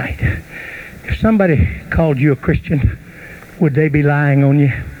 question tonight. If somebody called you a Christian, would they be lying on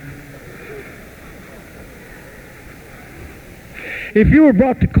you? If you were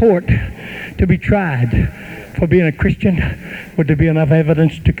brought to court to be tried for being a Christian, would there be enough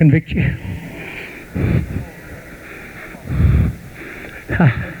evidence to convict you?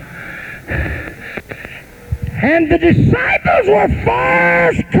 And the disciples were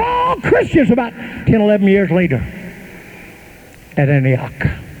first called Christians about 10, 11 years later at Antioch.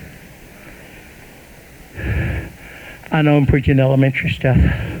 I know I'm preaching elementary stuff,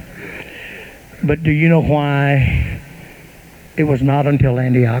 but do you know why it was not until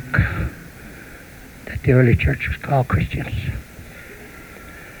Antioch that the early church was called Christians?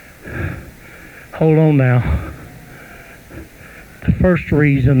 Hold on now. The first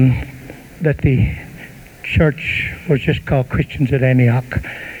reason that the church was just called Christians at Antioch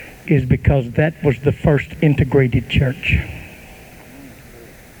is because that was the first integrated church.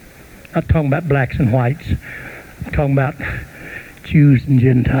 I'm not talking about blacks and whites. I'm talking about Jews and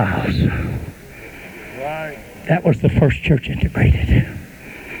Gentiles. Right. That was the first church integrated.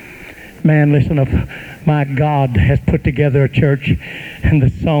 Man, listen up. My God has put together a church, and the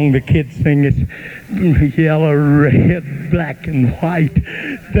song the kids sing is yellow, red, black, and white.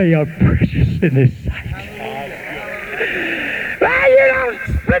 They are precious in His sight. Well, you don't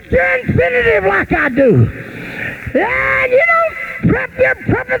split your infinitive like I do. And you don't prep your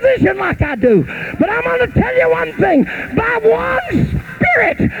preposition like I do. But I'm going to tell you one thing. By one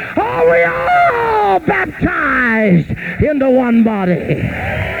Spirit are we all baptized into one body.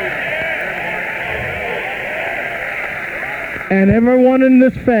 And everyone in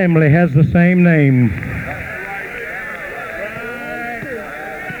this family has the same name.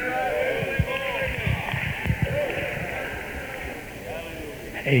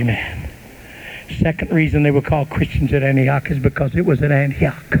 Amen. Second reason they were called Christians at Antioch is because it was at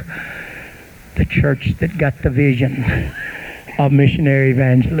Antioch, the church that got the vision of missionary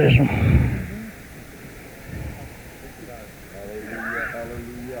evangelism.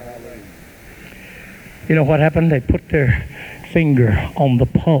 You know what happened? They put their finger on the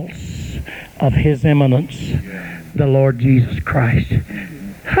pulse of His eminence, the Lord Jesus Christ.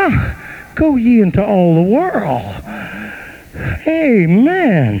 Go ye into all the world.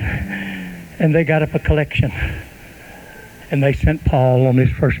 Amen. And they got up a collection, and they sent Paul on his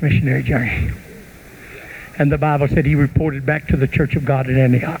first missionary journey. And the Bible said he reported back to the Church of God at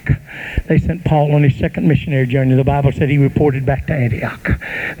Antioch. They sent Paul on his second missionary journey. The Bible said he reported back to Antioch.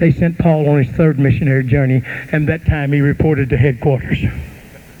 They sent Paul on his third missionary journey, and that time he reported to headquarters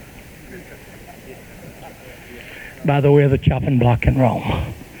by the way of the chopping block in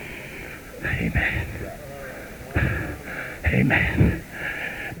Rome. Amen. Amen.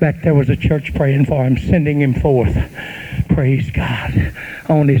 Back there was a church praying for him, sending him forth. Praise God.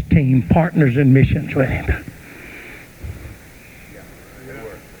 On his team, partners in missions with him.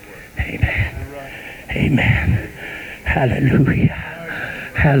 Amen. Amen. Hallelujah.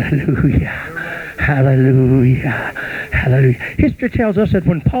 Hallelujah. Hallelujah. Hallelujah. History tells us that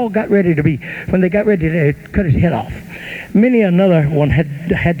when they got ready to cut his head off, many another one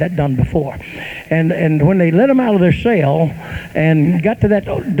had that done before. And when they let him out of their cell and got to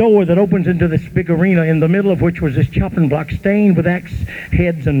that door that opens into this big arena, in the middle of which was this chopping block stained with axe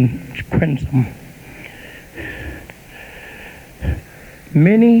heads and crimson.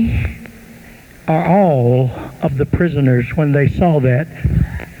 Many or all of the prisoners, when they saw that,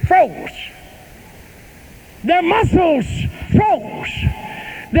 froze. Their muscles froze.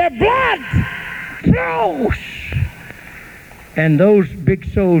 Their blood froze. And those big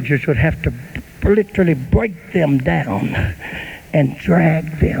soldiers would have to literally break them down and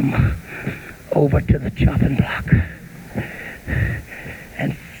drag them over to the chopping block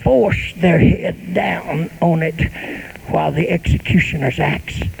and force their head down on it while the executioner's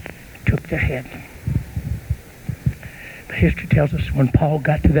axe took their head. The history tells us when Paul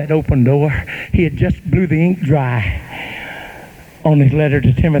got to that open door, he had just blew the ink dry on his letter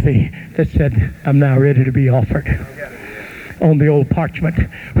to Timothy that said, I'm now ready to be offered. On the old parchment,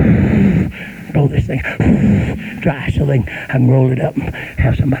 blow this thing dry so I can roll it up and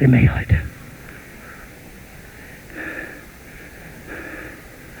have somebody mail it.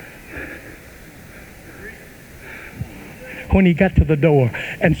 When he got to the door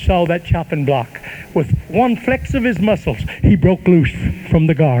and saw that chopping block, with one flex of his muscles, he broke loose from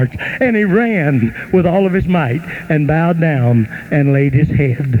the guards, and he ran with all of his might and bowed down and laid his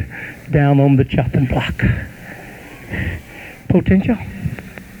head down on the chopping block. Potential?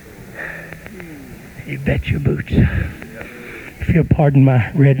 You bet your boots. If you'll pardon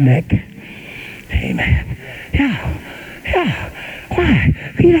my redneck. Amen. Yeah. Why?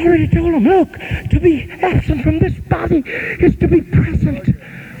 He'd already told them, look, to be absent from this body is to be present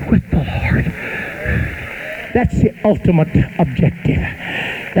with the Lord. That's the ultimate objective.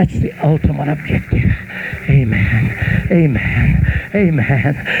 That's the ultimate objective. Amen. Amen.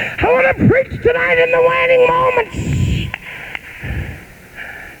 Amen. I want to preach tonight in the waning moments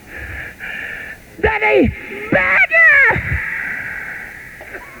that a beggar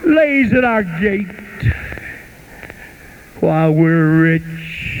lays at our gate while we're rich.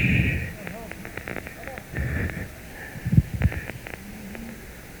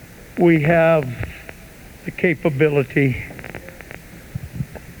 We have the capability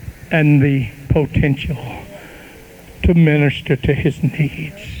and the potential to minister to his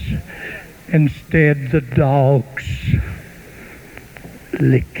needs. Instead, the dogs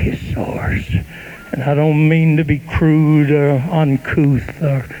lick his sores. And I don't mean to be crude or uncouth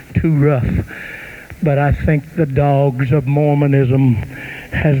or too rough, but I think the dogs of Mormonism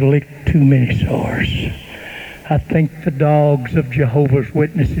has licked too many sores. I think the dogs of Jehovah's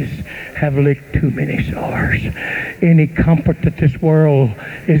Witnesses have licked too many sores. Any comfort that this world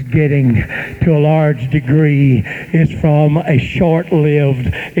is getting to a large degree is from a short-lived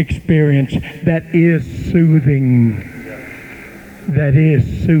experience that is soothing. That is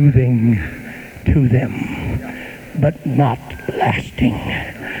soothing to them, but not lasting.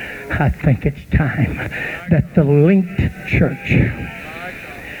 I think it's time that the linked church,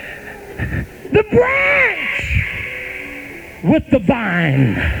 the branch with the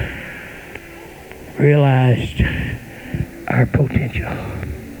vine, realized our potential.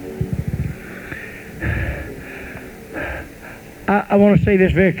 I want to say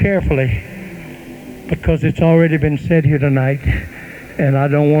this very carefully because it's already been said here tonight, and I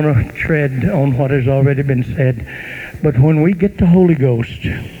don't want to tread on what has already been said. But when we get the Holy Ghost,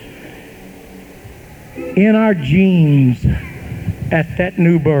 in our genes at that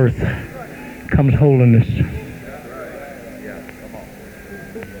new birth comes holiness.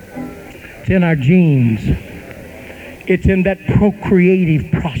 It's in our genes. It's in that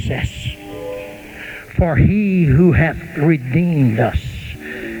procreative process. For he who hath redeemed us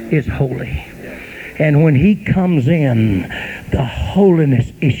is holy. And when he comes in, the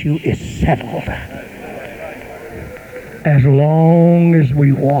holiness issue is settled. As long as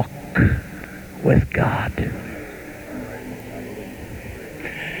we walk with God.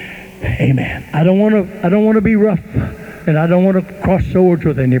 Amen. I don't want to be rough, and I don't want to cross swords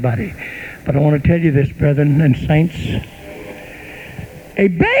with anybody. But I want to tell you this, brethren and saints. A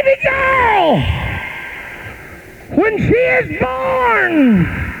baby girl, when she is born,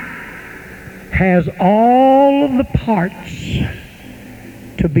 has all of the parts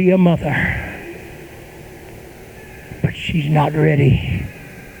to be a mother. But she's not ready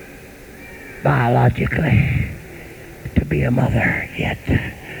biologically to be a mother yet.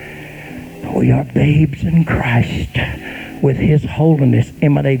 We are babes in Christ with his holiness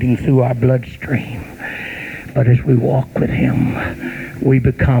emanating through our bloodstream. But as we walk with him, we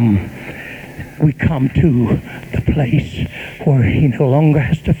come to the place where he no longer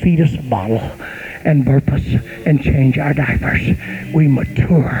has to feed us a bottle and burp us and change our diapers. We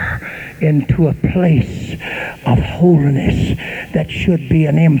mature into a place of holiness that should be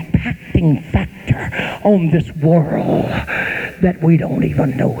an impacting factor on this world that we don't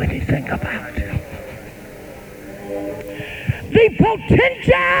even know anything about. The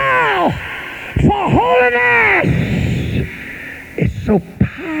potential for holiness is so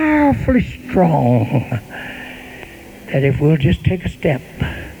powerfully strong that if we'll just take a step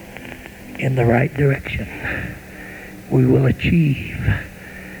in the right direction, we will achieve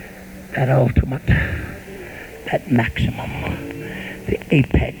that ultimate, that maximum, the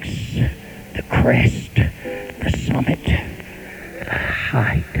apex, the crest, the summit, the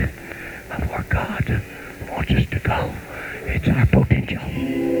height of where God wants us to go. It's our potential.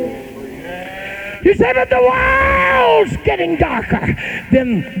 You say, but the world's getting darker,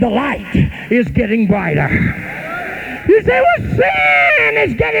 then the light is getting brighter. You say, well, sin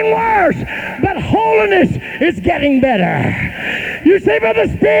is getting worse, but holiness is getting better. You say, Brother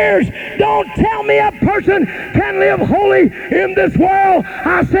Spears, don't tell me a person can live holy in this world.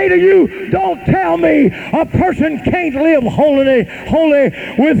 I say to you, don't tell me a person can't live holy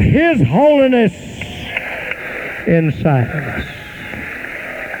with his holiness inside of us.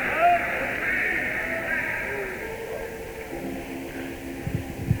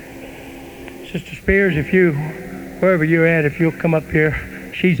 Sister Spears, if you, wherever you're at, if you'll come up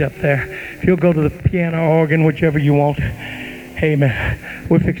here, she's up there. If you'll go to the piano or organ, whichever you want. Amen.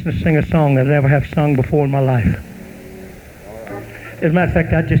 We're fixing to sing a song that I never have sung before in my life. As a matter of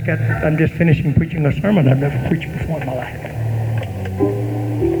fact, I'm just finishing preaching a sermon I've never preached before in my life.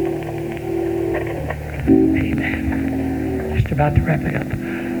 just about to wrap it up.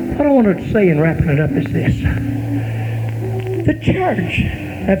 What I wanted to say in wrapping it up is this. The church,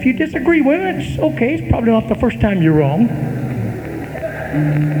 now if you disagree with it, it's okay. It's probably not the first time you're wrong.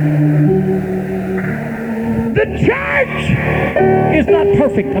 The church is not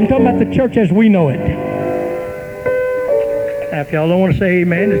perfect. I'm talking about the church as we know it. Now, if y'all don't want to say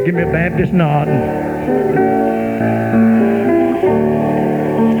amen, just give me a Baptist nod.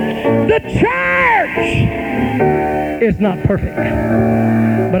 The church is not perfect.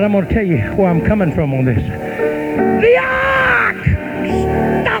 But I'm going to tell you where I'm coming from on this. The ark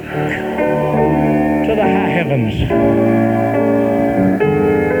stuck to the high heavens.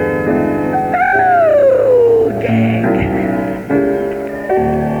 Oh, gang.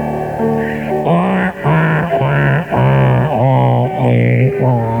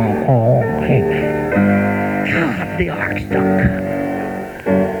 God, the ark stunk.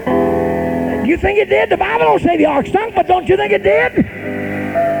 Do you think it did? The Bible don't say the ark stunk, but don't you think it did?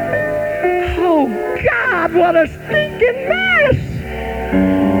 Oh, God, what a stinking mess.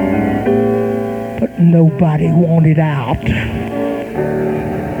 But nobody wanted out.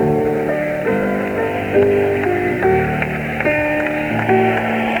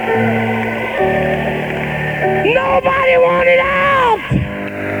 Nobody wanted out.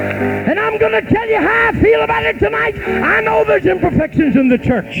 And I'm going to tell you how I feel about it tonight. I know there's imperfections in the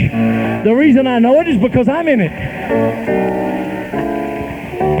church. The reason I know it is because I'm in it.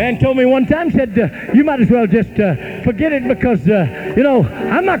 Man told me one time, said, you might as well just forget it because,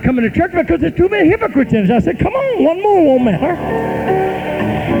 I'm not coming to church because there's too many hypocrites in it. I said, come on, one more won't matter.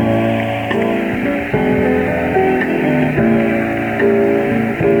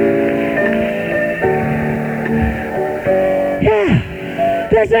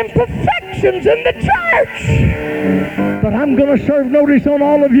 There's imperfections in the church. But I'm going to serve notice on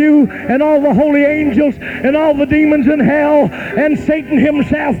all of you and all the holy angels and all the demons in hell and Satan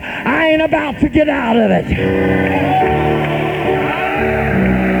himself. I ain't about to get out of it.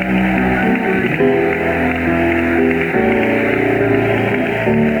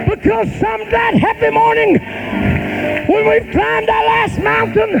 Because some that happy morning when we've climbed our last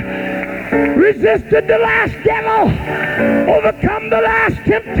mountain, resisted the last devil, overcome the last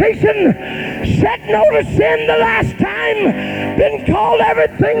temptation, said no to sin the last time, been called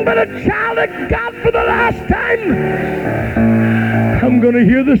everything but a child of God for the last time, I'm going to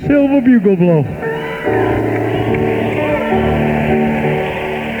hear the silver bugle blow.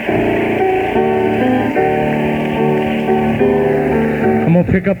 I'm going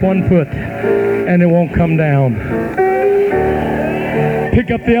to pick up one foot and it won't come down. Pick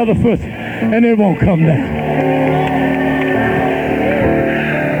up the other foot and it won't come down.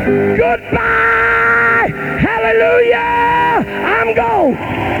 Goodbye! Hallelujah! I'm gone!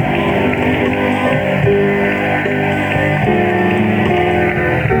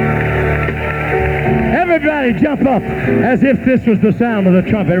 Everybody jump up as if this was the sound of the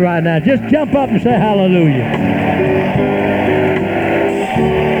trumpet right now. Just jump up and say hallelujah.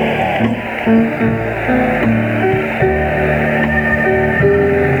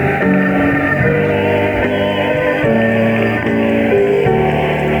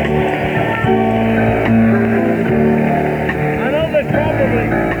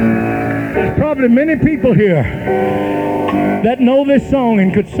 Many people here that know this song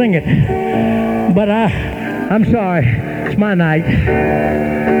and could sing it, but I'm sorry, it's my night.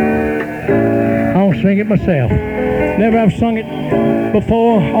 I don't sing it myself. Never have sung it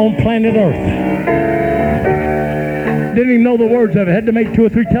before on planet Earth. Didn't even know the words of it. Had to make 2 or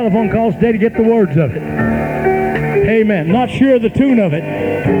 3 telephone calls today to get the words of it. Amen. Not sure of the tune of it,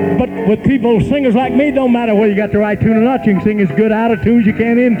 but with people, singers like me, don't matter whether you got the right tune or not. You can sing as good out of tune as you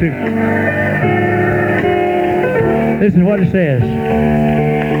can into. This is what it says.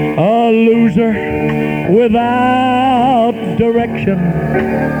 A loser without direction,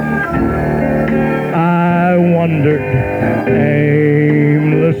 I wandered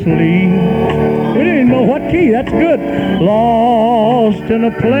aimlessly. We didn't even know what key. That's good. Lost in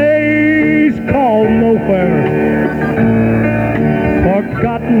a place called nowhere,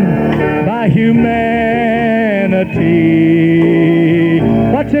 forgotten by humanity.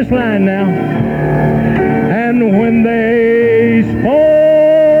 Watch this line now. And when they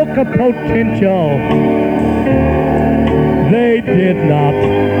spoke of potential, they did not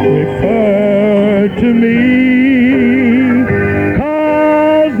refer to me,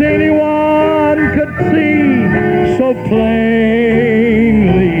 'cause anyone could see so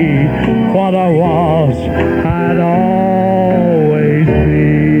plainly what I was, I'd always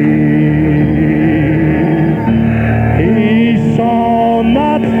been. He saw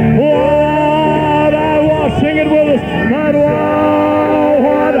not what I was. Sing it with us. My not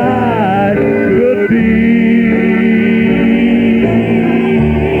what I could be.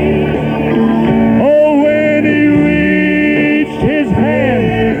 Oh, when he reached his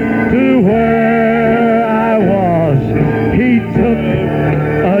hand to where I was, he took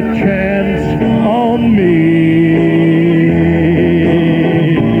a chance on me.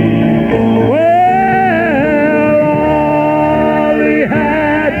 Well, all he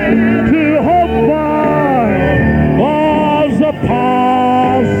had to hope for was a possibility.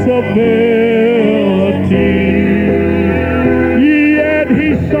 Yet he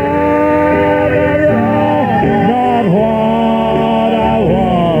saw the wrong, not what I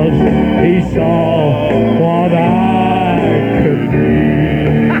was. He saw what I could be.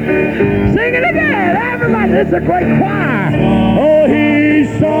 Sing it again, everybody. It's a great choir. Oh, he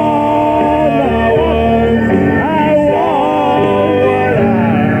saw the what I was, what I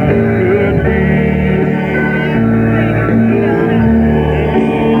could be.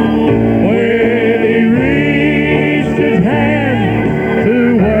 When he reached his hand to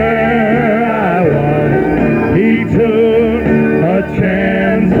where I was, he took a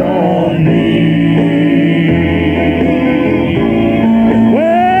chance on me.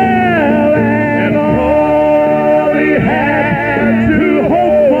 Well, and all he had to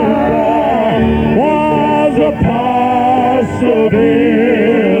hope for was a possibility.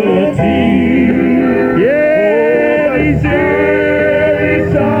 Yeah, he said he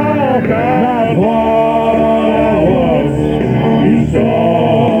saw not what I was, he saw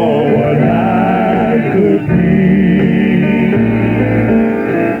what I could be.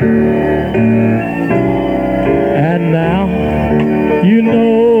 And now you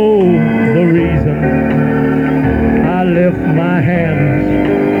know the reason I lift my hands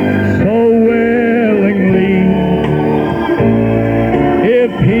so willingly.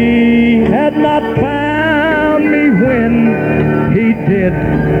 If he had not found me when he did,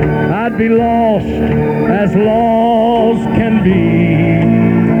 I'd be lost as lost can be.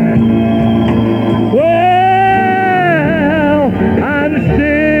 Well, I'm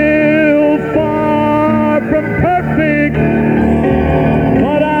still far from perfect,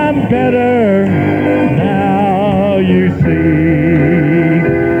 but I'm better now, you see,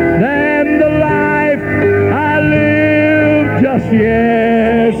 than the life I lived just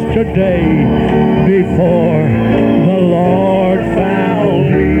yesterday before the Lord found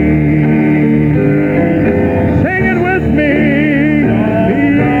me. Sing it with me.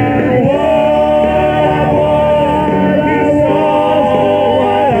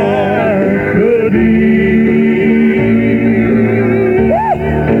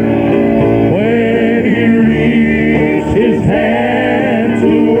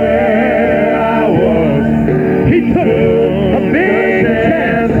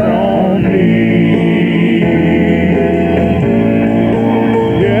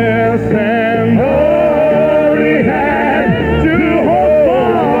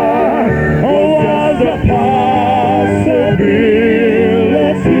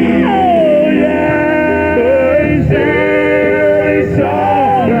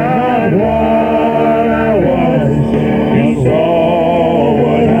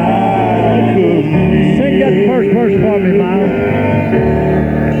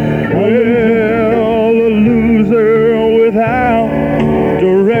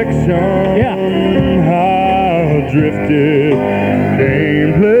 Drifted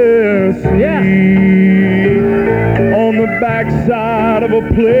aimlessly on the backside of a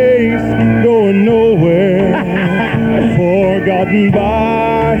place going nowhere, forgotten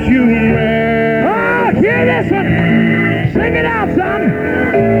by human. Oh, hear this one! Sing it out, son!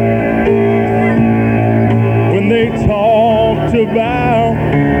 When they talked about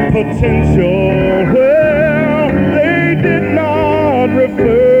potential, well, they did not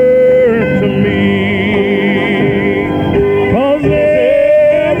refer to me.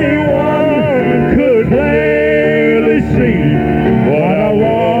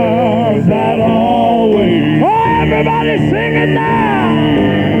 Everybody sing it now!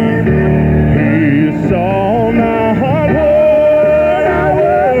 He saw not what I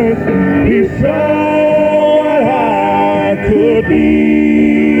was, he saw what I could be.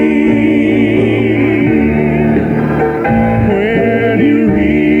 When he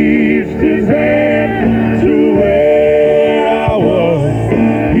reached his hand to where I was,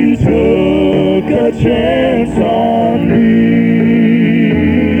 he took a chance on me.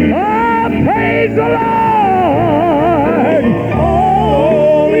 Oh, praise the Lord!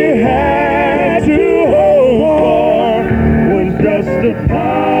 The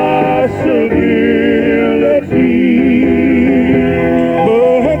possibility.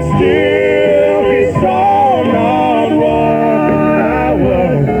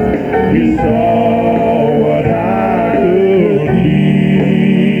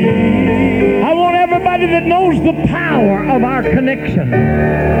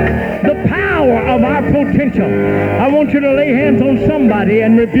 resurrection, the power of our potential. I want you to lay hands on somebody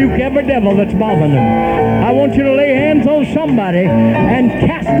and rebuke every devil that's bothering them. I want you to lay hands on somebody and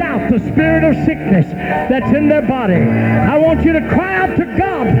cast out the spirit of sickness that's in their body. I want you to cry out to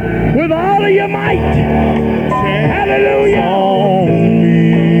God with all of your might. Hallelujah.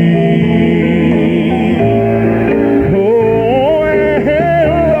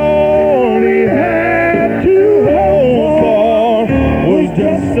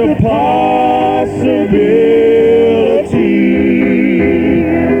 Just a possibility.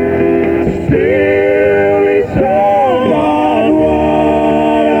 Still, he saw not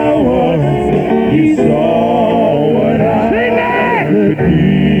what I was. He saw what I could be.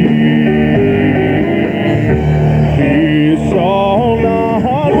 He saw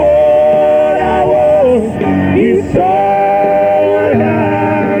not what I was. He saw what I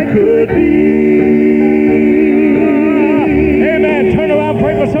could be.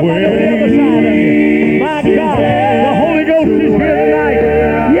 Somebody on the other side of you. My God, the Holy Ghost is here tonight.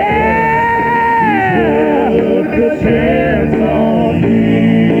 Yeah! Took a chance on me.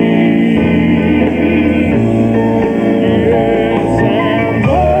 Yes, and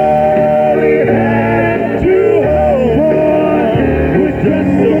all he had to hope was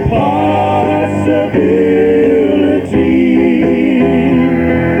just a possibility.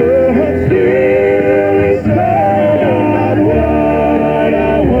 But still, he saw what I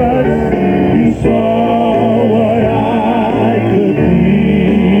saw what I could be.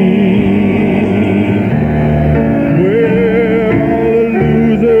 Well, a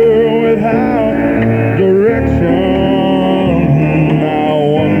loser without direction, I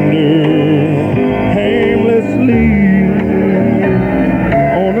wander aimlessly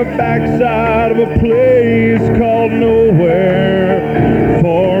on the backside of a place called nowhere,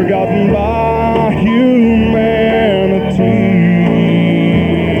 forgotten by humanity.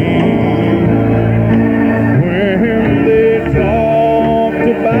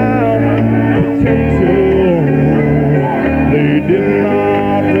 About potential, they did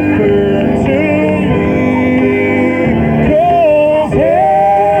not refer to me, 'cause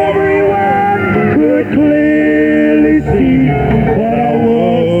everyone could clearly see what I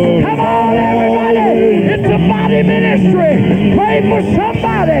was. Come on, everybody! It's a body ministry. Pray for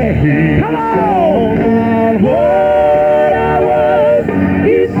somebody. Come on! What I was,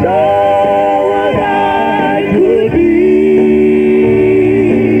 he saw what I could be.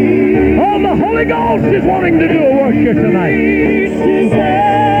 The Ghost is wanting to do a work here tonight. His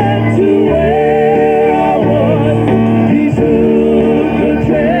hand to where I was. He took a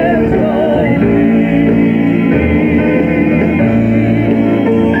chance on me.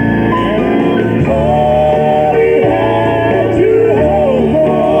 And all he had to hope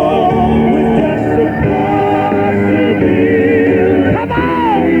for was just a possibility. Come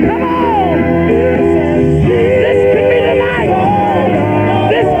on, come on. This could be the night.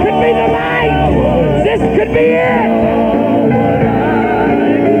 This could be the night. This could be it.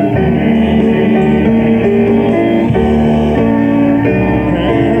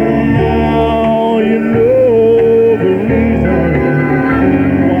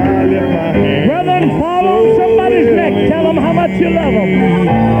 Brethren, fall on somebody's neck. Tell them how much you love them.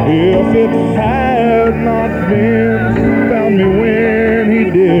 If it had not been found me when he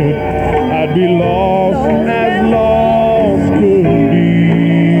did, I'd be lost as lost could be.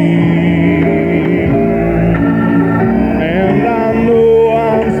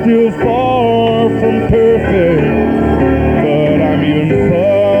 Still far from perfect, but I'm even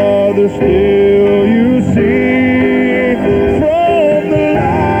farther still, you see, from the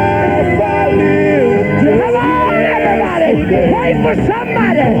life I live. Come on, everybody! Pray for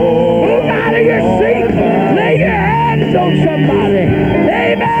somebody! Move out of your seat! Lay your hands on somebody!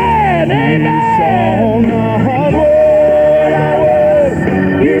 Amen! Amen! You saw not what I was,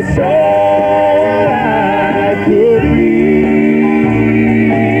 you saw what I could be.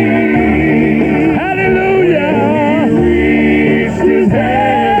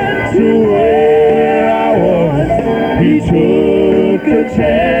 He took a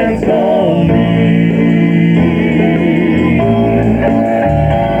chance on me.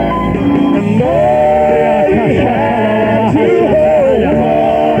 And all he had to hold.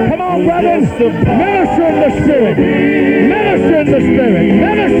 Come on, brothers. Minister in the Spirit. Minister in the Spirit.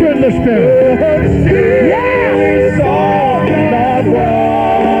 Minister in the Spirit. Yeah! He saw not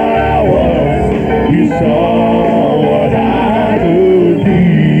what I was. He saw